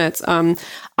 20 minutes.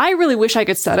 I really wish I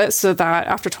could set it so that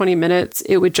after 20 minutes,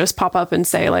 it would just pop up and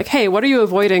say like, hey, what are you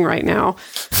avoiding right now?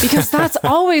 Because that's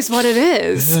always what it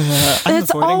is. It's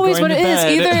always what it is.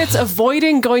 Either it's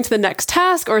avoiding going to the next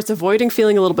task, or it's avoiding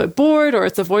feeling a little bit bored, or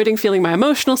it's avoiding feeling my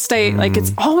emotional state. Like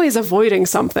it's always avoiding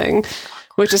something,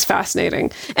 which is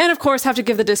fascinating. And of course, have to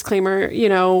give the disclaimer,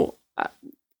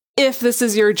 if this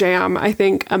is your jam, I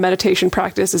think a meditation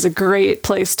practice is a great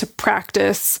place to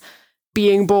practice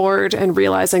being bored and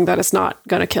realizing that it's not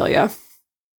going to kill you.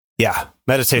 Yeah.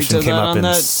 Meditation came up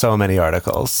in so many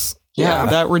articles. Yeah,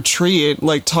 that retreat,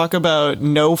 like talk about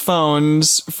no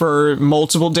phones for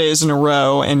multiple days in a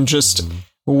row and just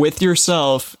with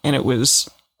yourself. And it was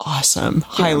awesome.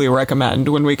 Highly recommend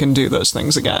when we can do those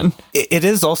things again. It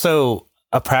is also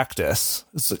a practice.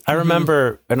 I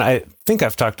remember, and I think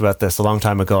I've talked about this a long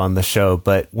time ago on the show,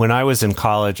 but when I was in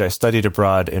college, I studied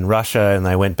abroad in Russia and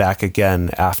I went back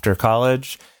again after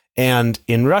college. And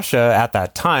in Russia at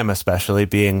that time, especially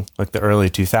being like the early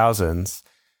 2000s,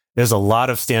 there's a lot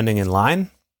of standing in line.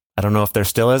 I don't know if there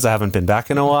still is. I haven't been back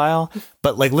in a while.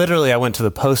 But like literally, I went to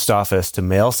the post office to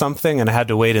mail something and I had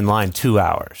to wait in line 2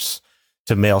 hours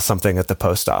to mail something at the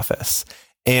post office.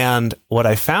 And what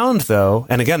I found, though,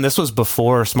 and again, this was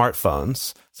before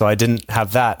smartphones, so I didn't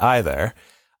have that either.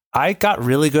 I got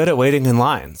really good at waiting in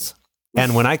lines.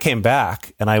 And when I came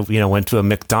back and I, went to a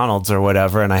McDonald's or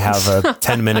whatever, and I have a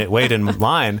 10-minute wait in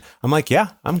line, I'm like,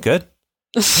 yeah, I'm good.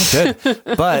 I'm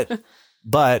good.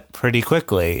 But pretty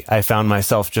quickly, I found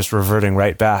myself just reverting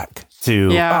right back to,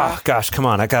 oh gosh, come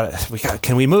on,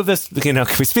 can we move this? Can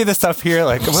we speed this up here?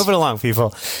 Like, move it along,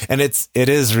 people. And it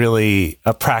is really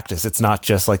a practice. It's not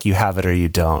just like you have it or you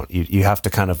don't. You have to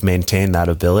kind of maintain that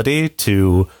ability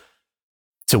to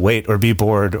wait or be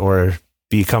bored or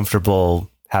be comfortable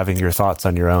having your thoughts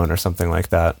on your own or something like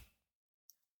that.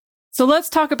 So let's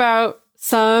talk about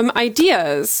some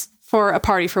ideas for a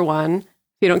party for one. If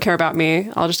you don't care about me,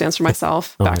 I'll just answer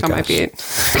myself back on my beat.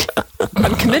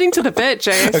 I'm committing to the bit,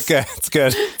 Jace. Okay, it's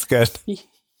good. It's good.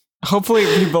 Hopefully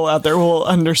people out there will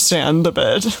understand the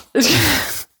bit.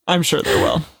 I'm sure they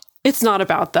will. It's not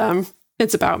about them.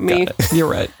 It's about me. You're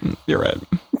right.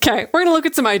 Okay, we're going to look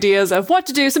at some ideas of what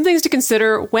to do, some things to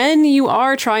consider when you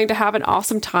are trying to have an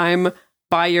awesome time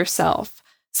by yourself.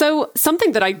 So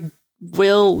something that I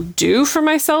will do for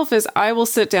myself is I will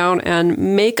sit down and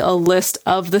make a list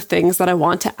of the things that I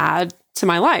want to add to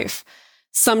my life.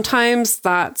 Sometimes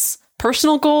that's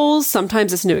personal goals.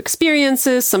 Sometimes it's new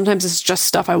experiences. Sometimes it's just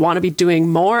stuff I want to be doing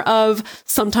more of.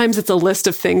 Sometimes it's a list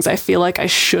of things I feel like I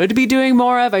should be doing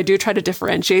more of. I do try to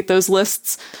differentiate those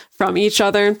lists from each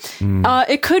other.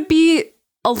 It could be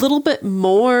a little bit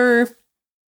more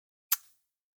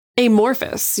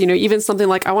amorphous, even something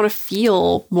like I want to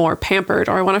feel more pampered,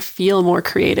 or I want to feel more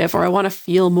creative, or I want to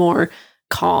feel more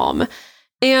calm.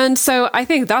 And so I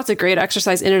think that's a great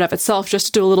exercise in and of itself, just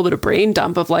to do a little bit of brain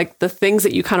dump of like the things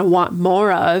that you kind of want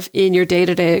more of in your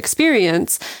day-to-day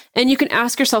experience. And you can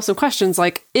ask yourself some questions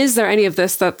like, is there any of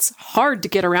this that's hard to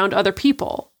get around other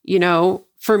people?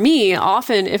 For me,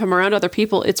 often if I'm around other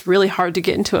people, it's really hard to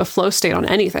get into a flow state on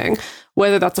anything,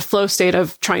 whether that's a flow state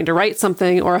of trying to write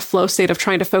something or a flow state of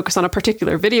trying to focus on a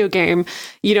particular video game.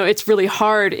 It's really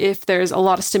hard if there's a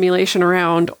lot of stimulation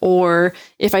around or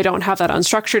if I don't have that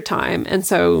unstructured time. And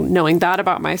so knowing that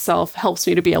about myself helps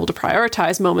me to be able to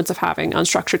prioritize moments of having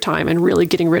unstructured time and really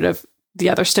getting rid of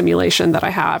the other stimulation that I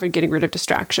have and getting rid of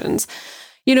distractions.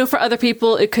 For other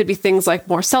people, it could be things like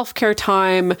more self-care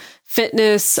time,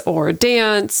 fitness or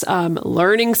dance,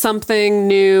 learning something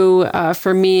new.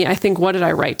 For me, I think, what did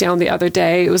I write down the other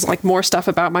day? It was like more stuff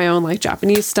about my own like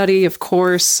Japanese study, of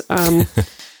course.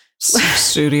 So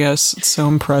studious. It's so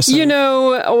impressive.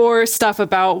 Or stuff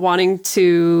about wanting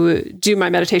to do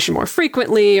my meditation more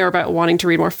frequently or about wanting to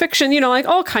read more fiction, like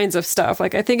all kinds of stuff.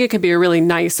 Like, I think it could be a really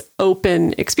nice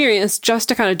open experience just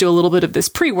to kind of do a little bit of this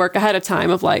pre-work ahead of time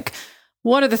of like,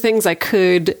 what are the things I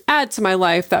could add to my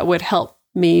life that would help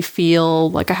me feel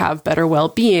like I have better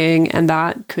well-being? And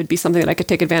that could be something that I could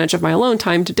take advantage of my alone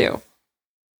time to do.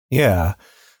 Yeah.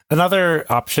 Another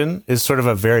option is sort of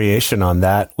a variation on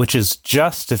that, which is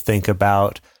just to think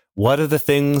about what are the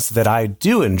things that I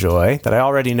do enjoy, that I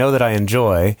already know that I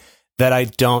enjoy, that I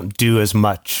don't do as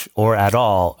much or at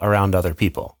all around other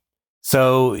people.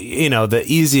 So, the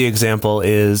easy example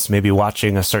is maybe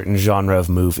watching a certain genre of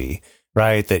movie,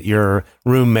 right? That your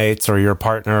roommates or your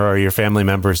partner or your family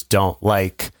members don't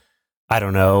like, I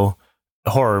don't know,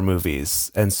 horror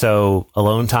movies. And so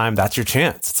alone time, that's your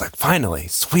chance. It's like, finally,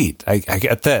 sweet, I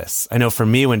get this. I know for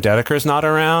me, when Dedeker's not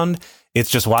around, it's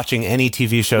just watching any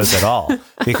TV shows at all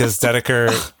because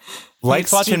Dedeker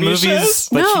likes watching TV movies, shows?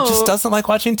 But she just doesn't like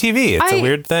watching TV. It's a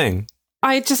weird thing.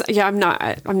 I'm not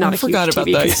a huge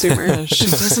TV consumer. Yeah, she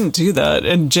doesn't do that.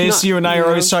 And Jace, you and I are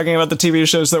always talking about the TV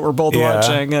shows that we're both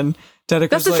watching, and Dedeker's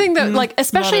that's the thing that, like,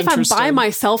 especially if I'm by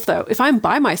myself, though. If I'm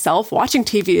by myself, watching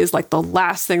TV is like the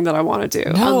last thing that I want to do.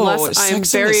 No, unless I'm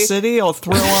Sex in the City, I'll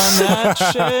throw on that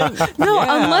shit.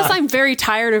 Unless I'm very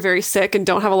tired or very sick and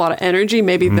don't have a lot of energy,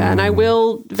 maybe then I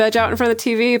will veg out in front of the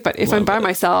TV. But if I'm by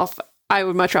myself, I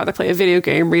would much rather play a video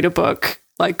game, read a book,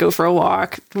 like go for a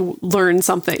walk, learn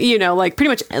something, like pretty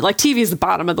much like TV is the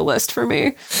bottom of the list for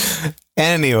me.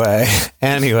 Anyway,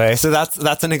 so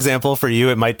that's an example for you.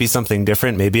 It might be something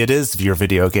different. Maybe it is your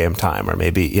video game time, or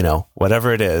maybe,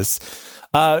 whatever it is.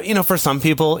 For some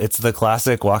people, it's the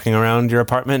classic walking around your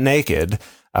apartment naked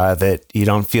that you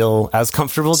don't feel as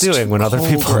comfortable doing when other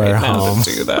people are home.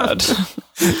 Do that.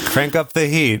 Crank up the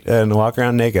heat and walk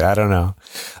around naked. I don't know.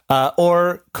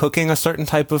 Or cooking a certain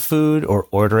type of food or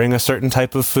ordering a certain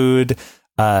type of food.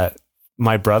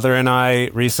 my brother and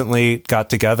I recently got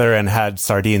together and had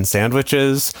sardine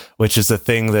sandwiches, which is a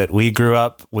thing that we grew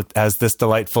up with as this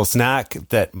delightful snack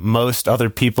that most other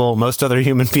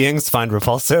human beings find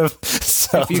repulsive.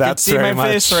 So If you could that's see very my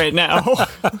much. face right now.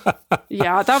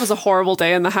 Yeah, that was a horrible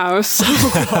day in the house.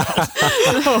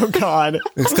 Oh, God.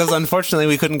 It's because unfortunately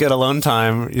we couldn't get alone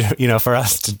time, for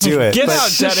us to do it. Get But, out,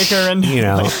 Dedeker.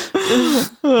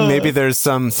 And maybe there's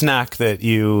some snack that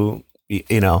you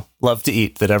love to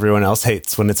eat that everyone else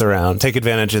hates when it's around. Take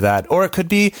advantage of that. Or it could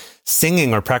be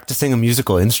singing or practicing a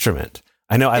musical instrument.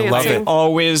 I know I love Dancing. it.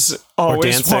 always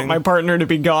dancing. want my partner to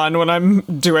be gone when I'm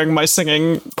doing my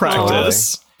singing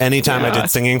practice. Anytime I Yeah.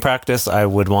 did singing practice, I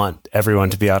would want everyone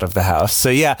to be out of the house. So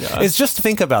it's just to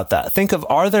think about that. Think of,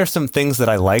 are there some things that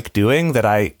I like doing that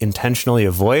I intentionally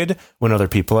avoid when other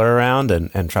people are around,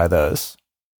 and try those.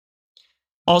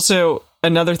 Also,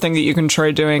 another thing that you can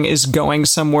try doing is going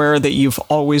somewhere that you've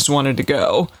always wanted to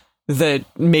go, that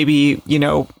maybe,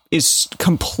 is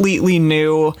completely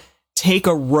new. Take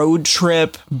a road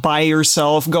trip by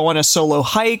yourself, go on a solo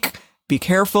hike, be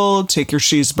careful, take your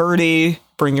shoes birdie,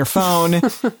 bring your phone.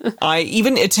 I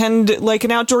even attend like an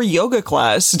outdoor yoga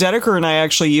class. Dedeker and I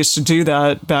actually used to do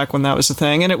that back when that was a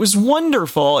thing, and it was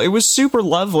wonderful. It was super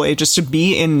lovely just to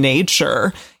be in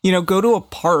nature. Go to a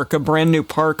park, a brand new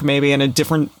park, maybe in a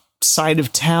different side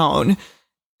of town.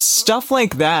 Stuff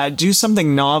like that. Do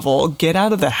something novel. Get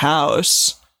out of the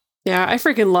house. Yeah, I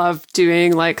freaking love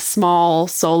doing like small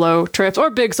solo trips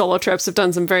or big solo trips. I've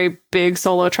done some very big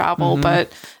solo travel,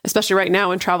 but especially right now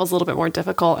when travel's a little bit more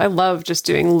difficult, I love just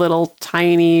doing little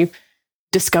tiny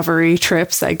discovery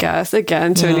trips, I guess,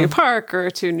 again, to a new park or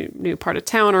to a new part of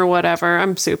town or whatever.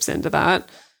 I'm soups into that.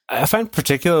 I find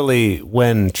particularly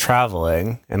when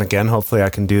traveling, and again, hopefully I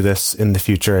can do this in the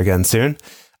future again soon.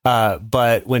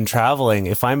 But when traveling,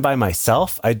 if I'm by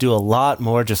myself, I do a lot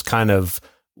more just kind of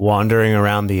wandering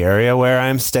around the area where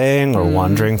I'm staying or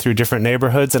wandering through different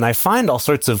neighborhoods. And I find all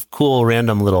sorts of cool,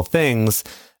 random little things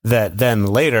that then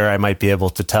later I might be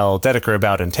able to tell Dedeker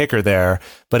about and take her there.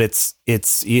 But it's,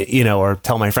 or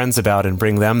tell my friends about and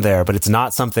bring them there. But it's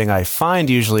not something I find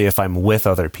usually if I'm with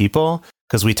other people,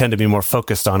 because we tend to be more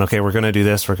focused on, okay, we're going to do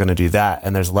this, we're going to do that.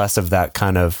 And there's less of that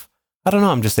kind of, I don't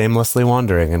know, I'm just aimlessly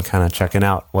wandering and kind of checking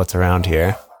out what's around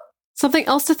here. Something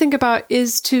else to think about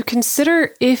is to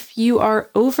consider if you are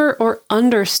over or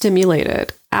understimulated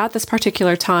at this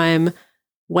particular time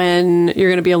when you're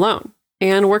going to be alone,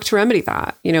 and work to remedy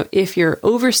that. If you're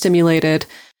overstimulated,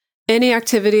 any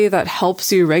activity that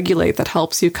helps you regulate, that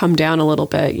helps you come down a little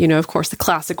bit. Of course, the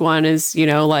classic one is,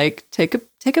 like take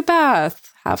a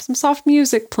bath, have some soft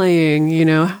music playing,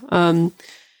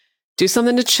 do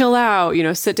something to chill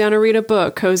out, sit down and read a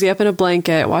book, cozy up in a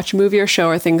blanket, watch a movie or show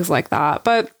or things like that.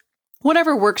 But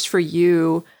whatever works for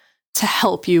you to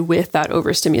help you with that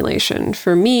overstimulation.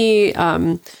 For me,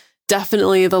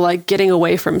 definitely the like getting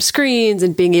away from screens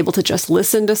and being able to just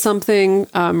listen to something.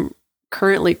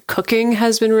 Currently cooking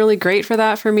has been really great for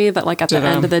that for me, that like at the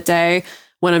end of the day,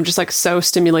 when I'm just like so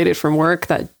stimulated from work,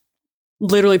 that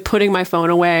literally putting my phone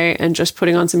away and just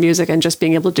putting on some music and just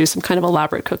being able to do some kind of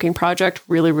elaborate cooking project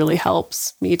really, really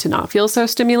helps me to not feel so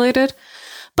stimulated.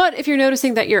 But if you're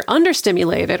noticing that you're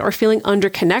understimulated or feeling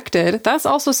underconnected, that's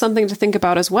also something to think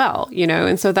about as well,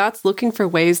 and so that's looking for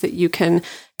ways that you can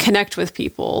connect with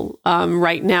people.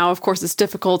 Right now, of course, it's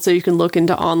difficult, so you can look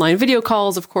into online video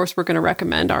calls. Of course, we're going to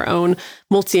recommend our own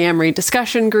multi-amory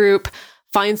discussion group.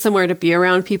 Find somewhere to be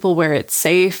around people where it's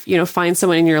safe. Find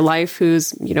someone in your life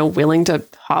who's, willing to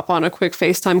hop on a quick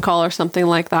FaceTime call or something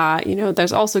like that.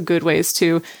 There's also good ways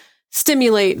to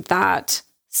stimulate that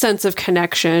sense of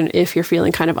connection if you're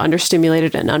feeling kind of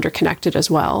understimulated and underconnected as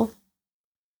well.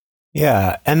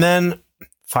 Yeah. And then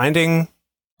finding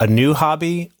a new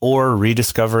hobby or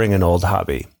rediscovering an old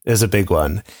hobby is a big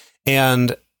one.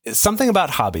 And something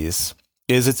about hobbies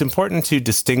is it's important to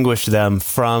distinguish them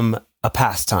from a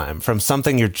pastime, from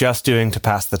something you're just doing to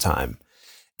pass the time.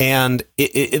 And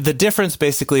the difference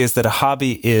basically is that a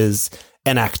hobby is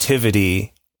an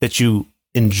activity that you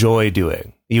enjoy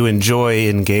doing. You enjoy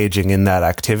engaging in that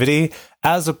activity,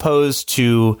 as opposed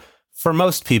to, for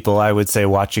most people, I would say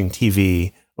watching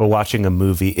TV or watching a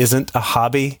movie isn't a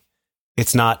hobby.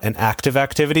 It's not an active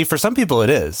activity. For some people, it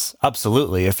is.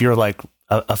 Absolutely. If you're like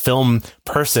a film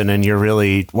person and you're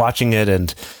really watching it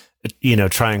and,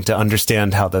 trying to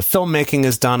understand how the filmmaking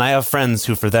is done. I have friends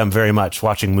who, for them, very much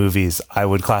watching movies, I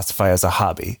would classify as a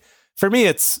hobby. For me,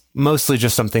 it's mostly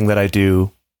just something that I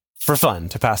do for fun,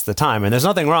 to pass the time. And there's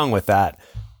nothing wrong with that,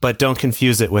 but don't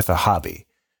confuse it with a hobby.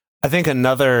 I think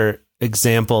another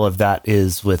example of that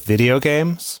is with video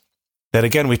games. That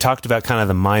again, we talked about kind of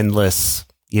the mindless,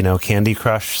 Candy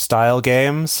Crush style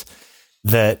games.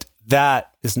 that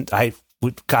isn't,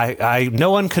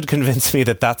 no one could convince me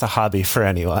that that's a hobby for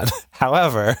anyone.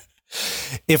 However,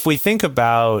 if we think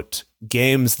about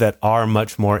games that are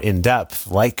much more in depth,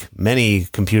 like many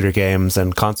computer games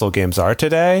and console games are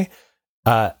today,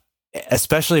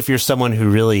 especially if you're someone who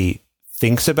really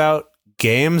thinks about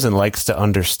games and likes to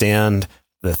understand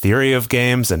the theory of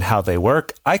games and how they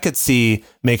work, I could see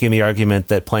making the argument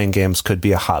that playing games could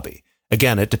be a hobby.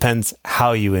 Again, it depends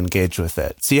how you engage with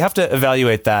it. So you have to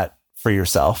evaluate that for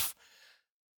yourself.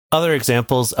 Other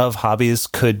examples of hobbies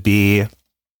could be,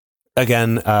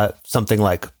 again, something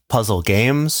like puzzle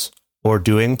games or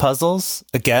doing puzzles.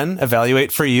 Again,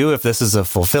 evaluate for you if this is a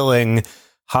fulfilling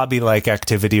hobby-like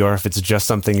activity or if it's just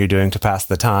something you're doing to pass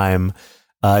the time.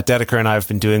 Dedeker and I have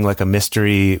been doing like a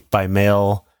mystery by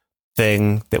mail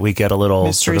thing that we get a little...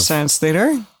 Mystery Science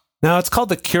Theater? No, it's called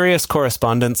the Curious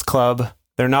Correspondence Club.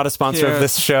 They're not a sponsor of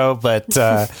this show, but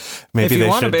maybe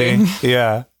they should be.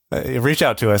 Yeah. Reach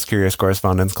out to us, Curious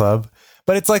Correspondence Club.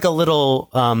 But it's like a little,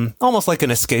 almost like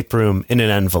an escape room in an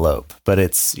envelope. But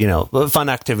it's, a fun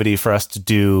activity for us to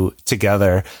do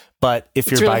together. But if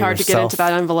you're really by hard yourself, to get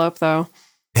into that envelope, though.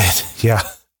 Yeah.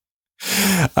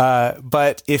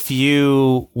 But if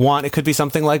you want, it could be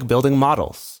something like building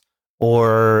models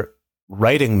or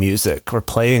writing music or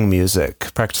playing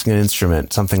music, practicing an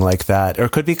instrument, something like that. Or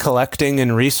it could be collecting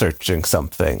and researching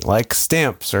something like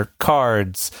stamps or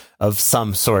cards of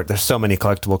some sort. There's so many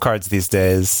collectible cards these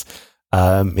days.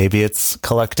 Maybe it's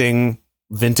collecting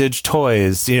vintage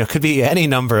toys. It could be any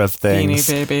number of things.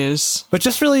 Beanie Babies. But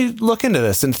just really look into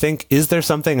this and think, is there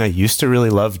something I used to really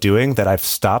love doing that I've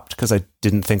stopped because I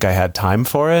didn't think I had time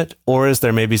for it? Or is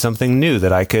there maybe something new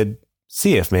that I could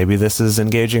see if maybe this is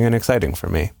engaging and exciting for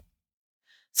me?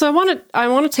 So I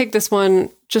want to take this one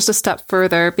just a step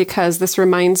further because this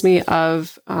reminds me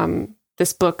of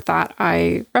this book that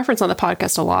I reference on the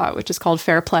podcast a lot, which is called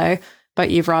Fair Play by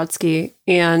Eve Rodsky.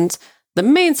 And the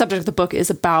main subject of the book is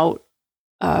about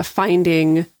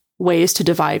finding ways to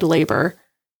divide labor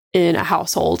in a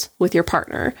household with your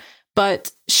partner.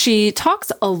 But she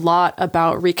talks a lot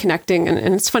about reconnecting.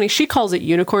 And it's funny, she calls it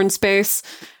unicorn space,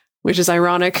 which is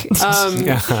ironic.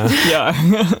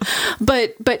 Yeah.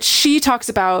 But she talks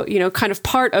about, kind of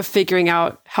part of figuring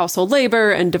out household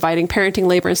labor and dividing parenting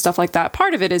labor and stuff like that.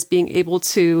 Part of it is being able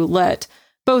to let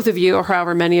both of you, or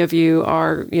however many of you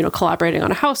are, collaborating on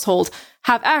a household,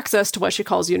 have access to what she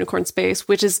calls unicorn space,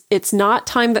 which is, it's not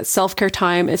time that's self-care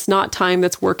time. It's not time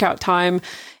that's workout time.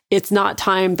 It's not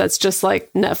time that's just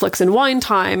like Netflix and wine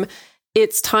time.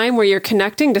 It's time where you're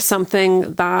connecting to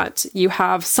something that you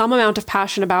have some amount of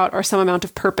passion about or some amount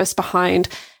of purpose behind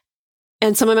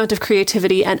and some amount of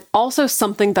creativity, and also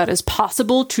something that is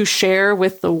possible to share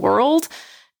with the world.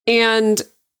 And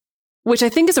which I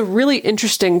think is a really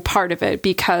interesting part of it,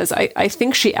 because I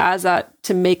think she adds that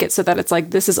to make it so that it's like,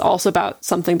 this is also about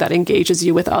something that engages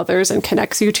you with others and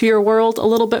connects you to your world a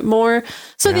little bit more.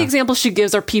 So the examples she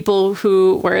gives are people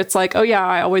where it's like, oh yeah,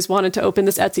 I always wanted to open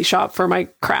this Etsy shop for my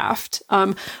craft.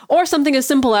 Or something as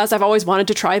simple as, I've always wanted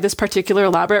to try this particular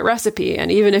elaborate recipe.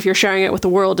 And even if you're sharing it with the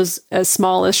world as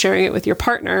small as sharing it with your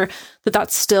partner,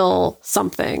 that's still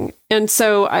something. And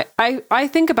so I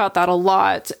think about that a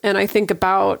lot. And I think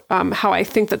about how I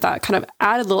think that kind of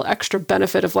added a little extra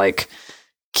benefit of like,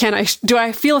 do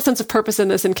I feel a sense of purpose in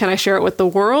this, and can I share it with the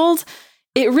world?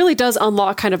 It really does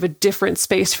unlock kind of a different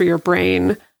space for your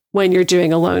brain when you're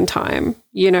doing alone time,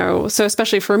 So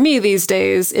especially for me these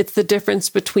days, it's the difference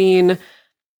between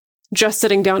just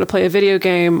sitting down to play a video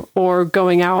game or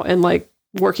going out and like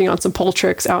working on some pole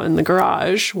tricks out in the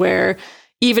garage, where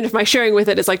even if my sharing with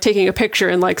it is like taking a picture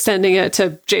and like sending it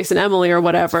to Jason, Emily or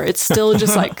whatever, it's still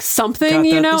just like something,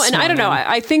 And I don't know,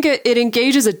 I think it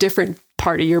engages a different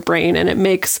part of your brain, and it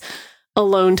makes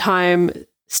alone time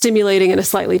stimulating in a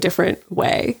slightly different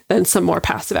way than some more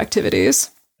passive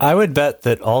activities. I would bet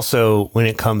that also when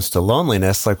it comes to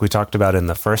loneliness, like we talked about in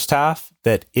the first half,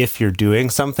 that if you're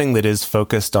doing something that is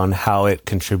focused on how it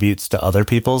contributes to other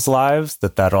people's lives,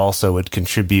 that also would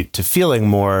contribute to feeling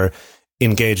more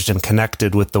engaged and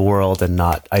connected with the world and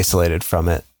not isolated from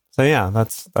it. So yeah,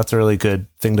 that's a really good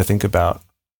thing to think about.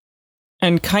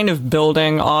 And kind of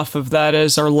building off of that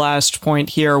is our last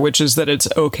point here, which is that it's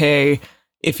okay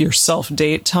if your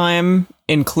self-date time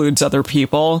includes other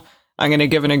people. I'm going to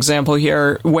give an example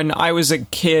here. When I was a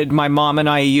kid, my mom and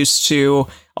I used to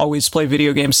always play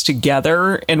video games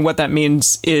together. And what that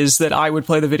means is that I would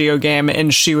play the video game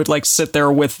and she would like sit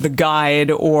there with the guide,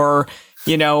 or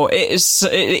it's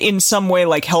in some way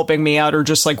like helping me out, or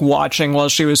just like watching while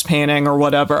she was painting or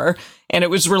whatever. And it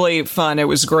was really fun. It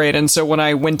was great. And so when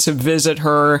I went to visit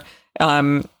her,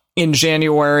 in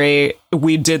January,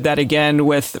 we did that again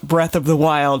with Breath of the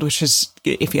Wild, which is,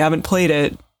 if you haven't played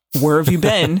it, where have you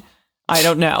been? I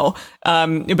don't know.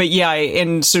 But yeah,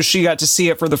 and so she got to see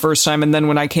it for the first time. And then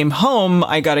when I came home,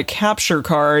 I got a capture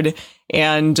card.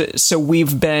 And so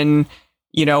we've been,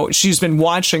 she's been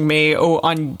watching me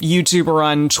on YouTube or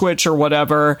on Twitch or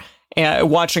whatever,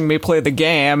 watching me play the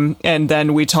game. And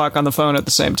then we talk on the phone at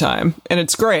the same time. And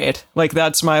it's great. Like,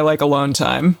 that's my alone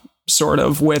time sort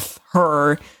of with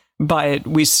her. But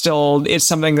it's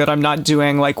something that I'm not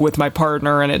doing with my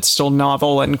partner, and it's still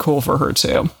novel and cool for her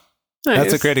too. Nice.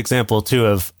 That's a great example too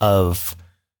of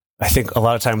I think a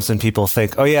lot of times when people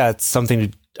think, oh yeah, it's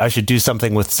something I should do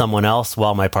something with someone else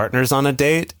while my partner's on a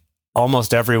date,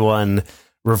 almost everyone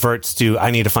reverts to, I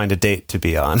need to find a date to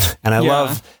be on. And I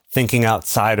love thinking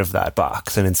outside of that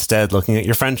box and instead looking at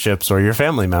your friendships or your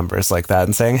family members like that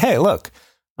and saying, hey, look,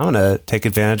 I'm going to take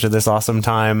advantage of this awesome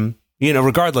time,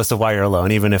 regardless of why you're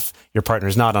alone, even if your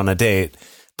partner's not on a date.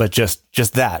 But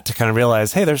just that, to kind of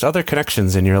realize, hey, there's other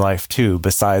connections in your life too,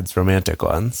 besides romantic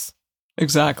ones.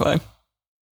 Exactly.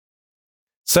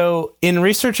 So in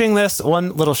researching this,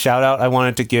 one little shout out I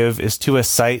wanted to give is to a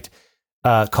site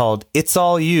called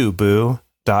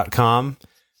it'sallyouBoo.com.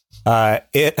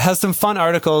 It has some fun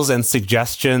articles and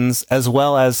suggestions, as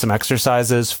well as some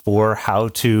exercises for how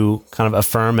to kind of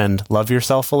affirm and love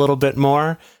yourself a little bit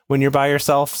more when you're by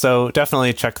yourself. So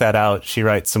definitely check that out. She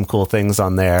writes some cool things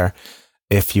on there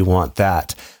if you want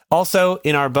that. Also,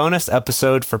 in our bonus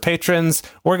episode for patrons,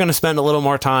 we're going to spend a little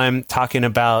more time talking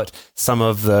about some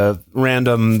of the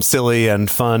random, silly, and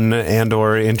fun and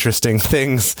or interesting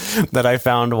things that I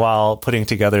found while putting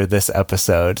together this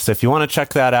episode. So if you want to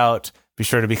check that out, be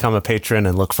sure to become a patron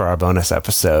and look for our bonus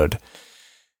episode.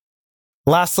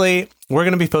 Lastly, we're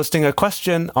going to be posting a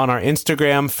question on our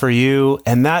Instagram for you,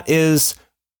 and that is,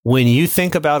 when you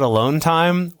think about alone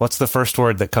time, what's the first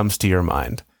word that comes to your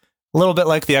mind? A little bit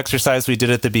like the exercise we did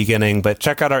at the beginning, but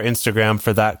check out our Instagram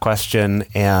for that question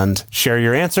and share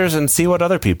your answers and see what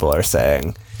other people are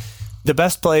saying. The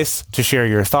best place to share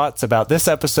your thoughts about this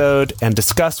episode and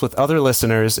discuss with other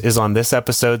listeners is on this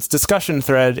episode's discussion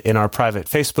thread in our private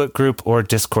Facebook group or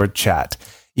Discord chat.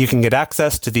 You can get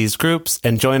access to these groups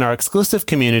and join our exclusive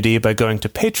community by going to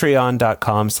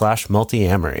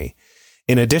patreon.com/multiamory.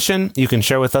 In addition, you can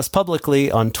share with us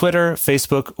publicly on Twitter,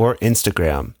 Facebook, or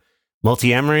Instagram.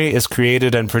 Multiamory is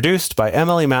created and produced by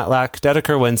Emily Matlack,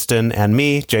 Dedeker Winston, and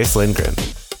me, Jace Lindgren.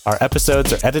 Our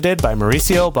episodes are edited by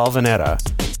Mauricio Balvanera.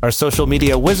 Our social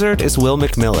media wizard is Will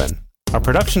McMillan. Our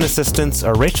production assistants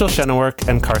are Rachel Shennework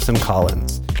and Carson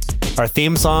Collins. Our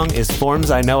theme song is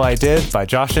Forms I Know I Did by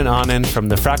Josh and Anand from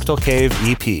the Fractal Cave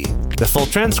EP. The full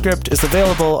transcript is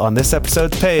available on this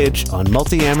episode's page on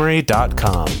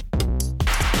multiamory.com.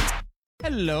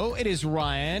 Hello, it is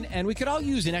Ryan, and we could all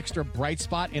use an extra bright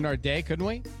spot in our day, couldn't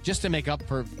we? Just to make up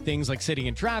for things like sitting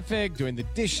in traffic, doing the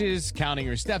dishes, counting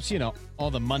your steps,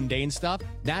 all the mundane stuff.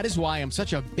 That is why I'm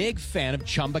such a big fan of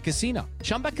Chumba Casino.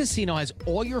 Chumba Casino has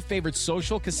all your favorite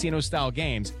social casino-style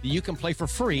games that you can play for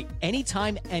free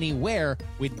anytime, anywhere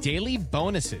with daily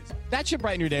bonuses. That should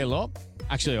brighten your day a little.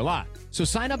 Actually, a lot. So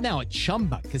sign up now at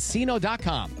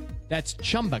ChumbaCasino.com. That's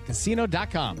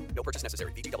ChumbaCasino.com. No purchase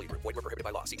necessary. VGW Group. Void where prohibited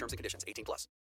by law. See terms and conditions. 18+.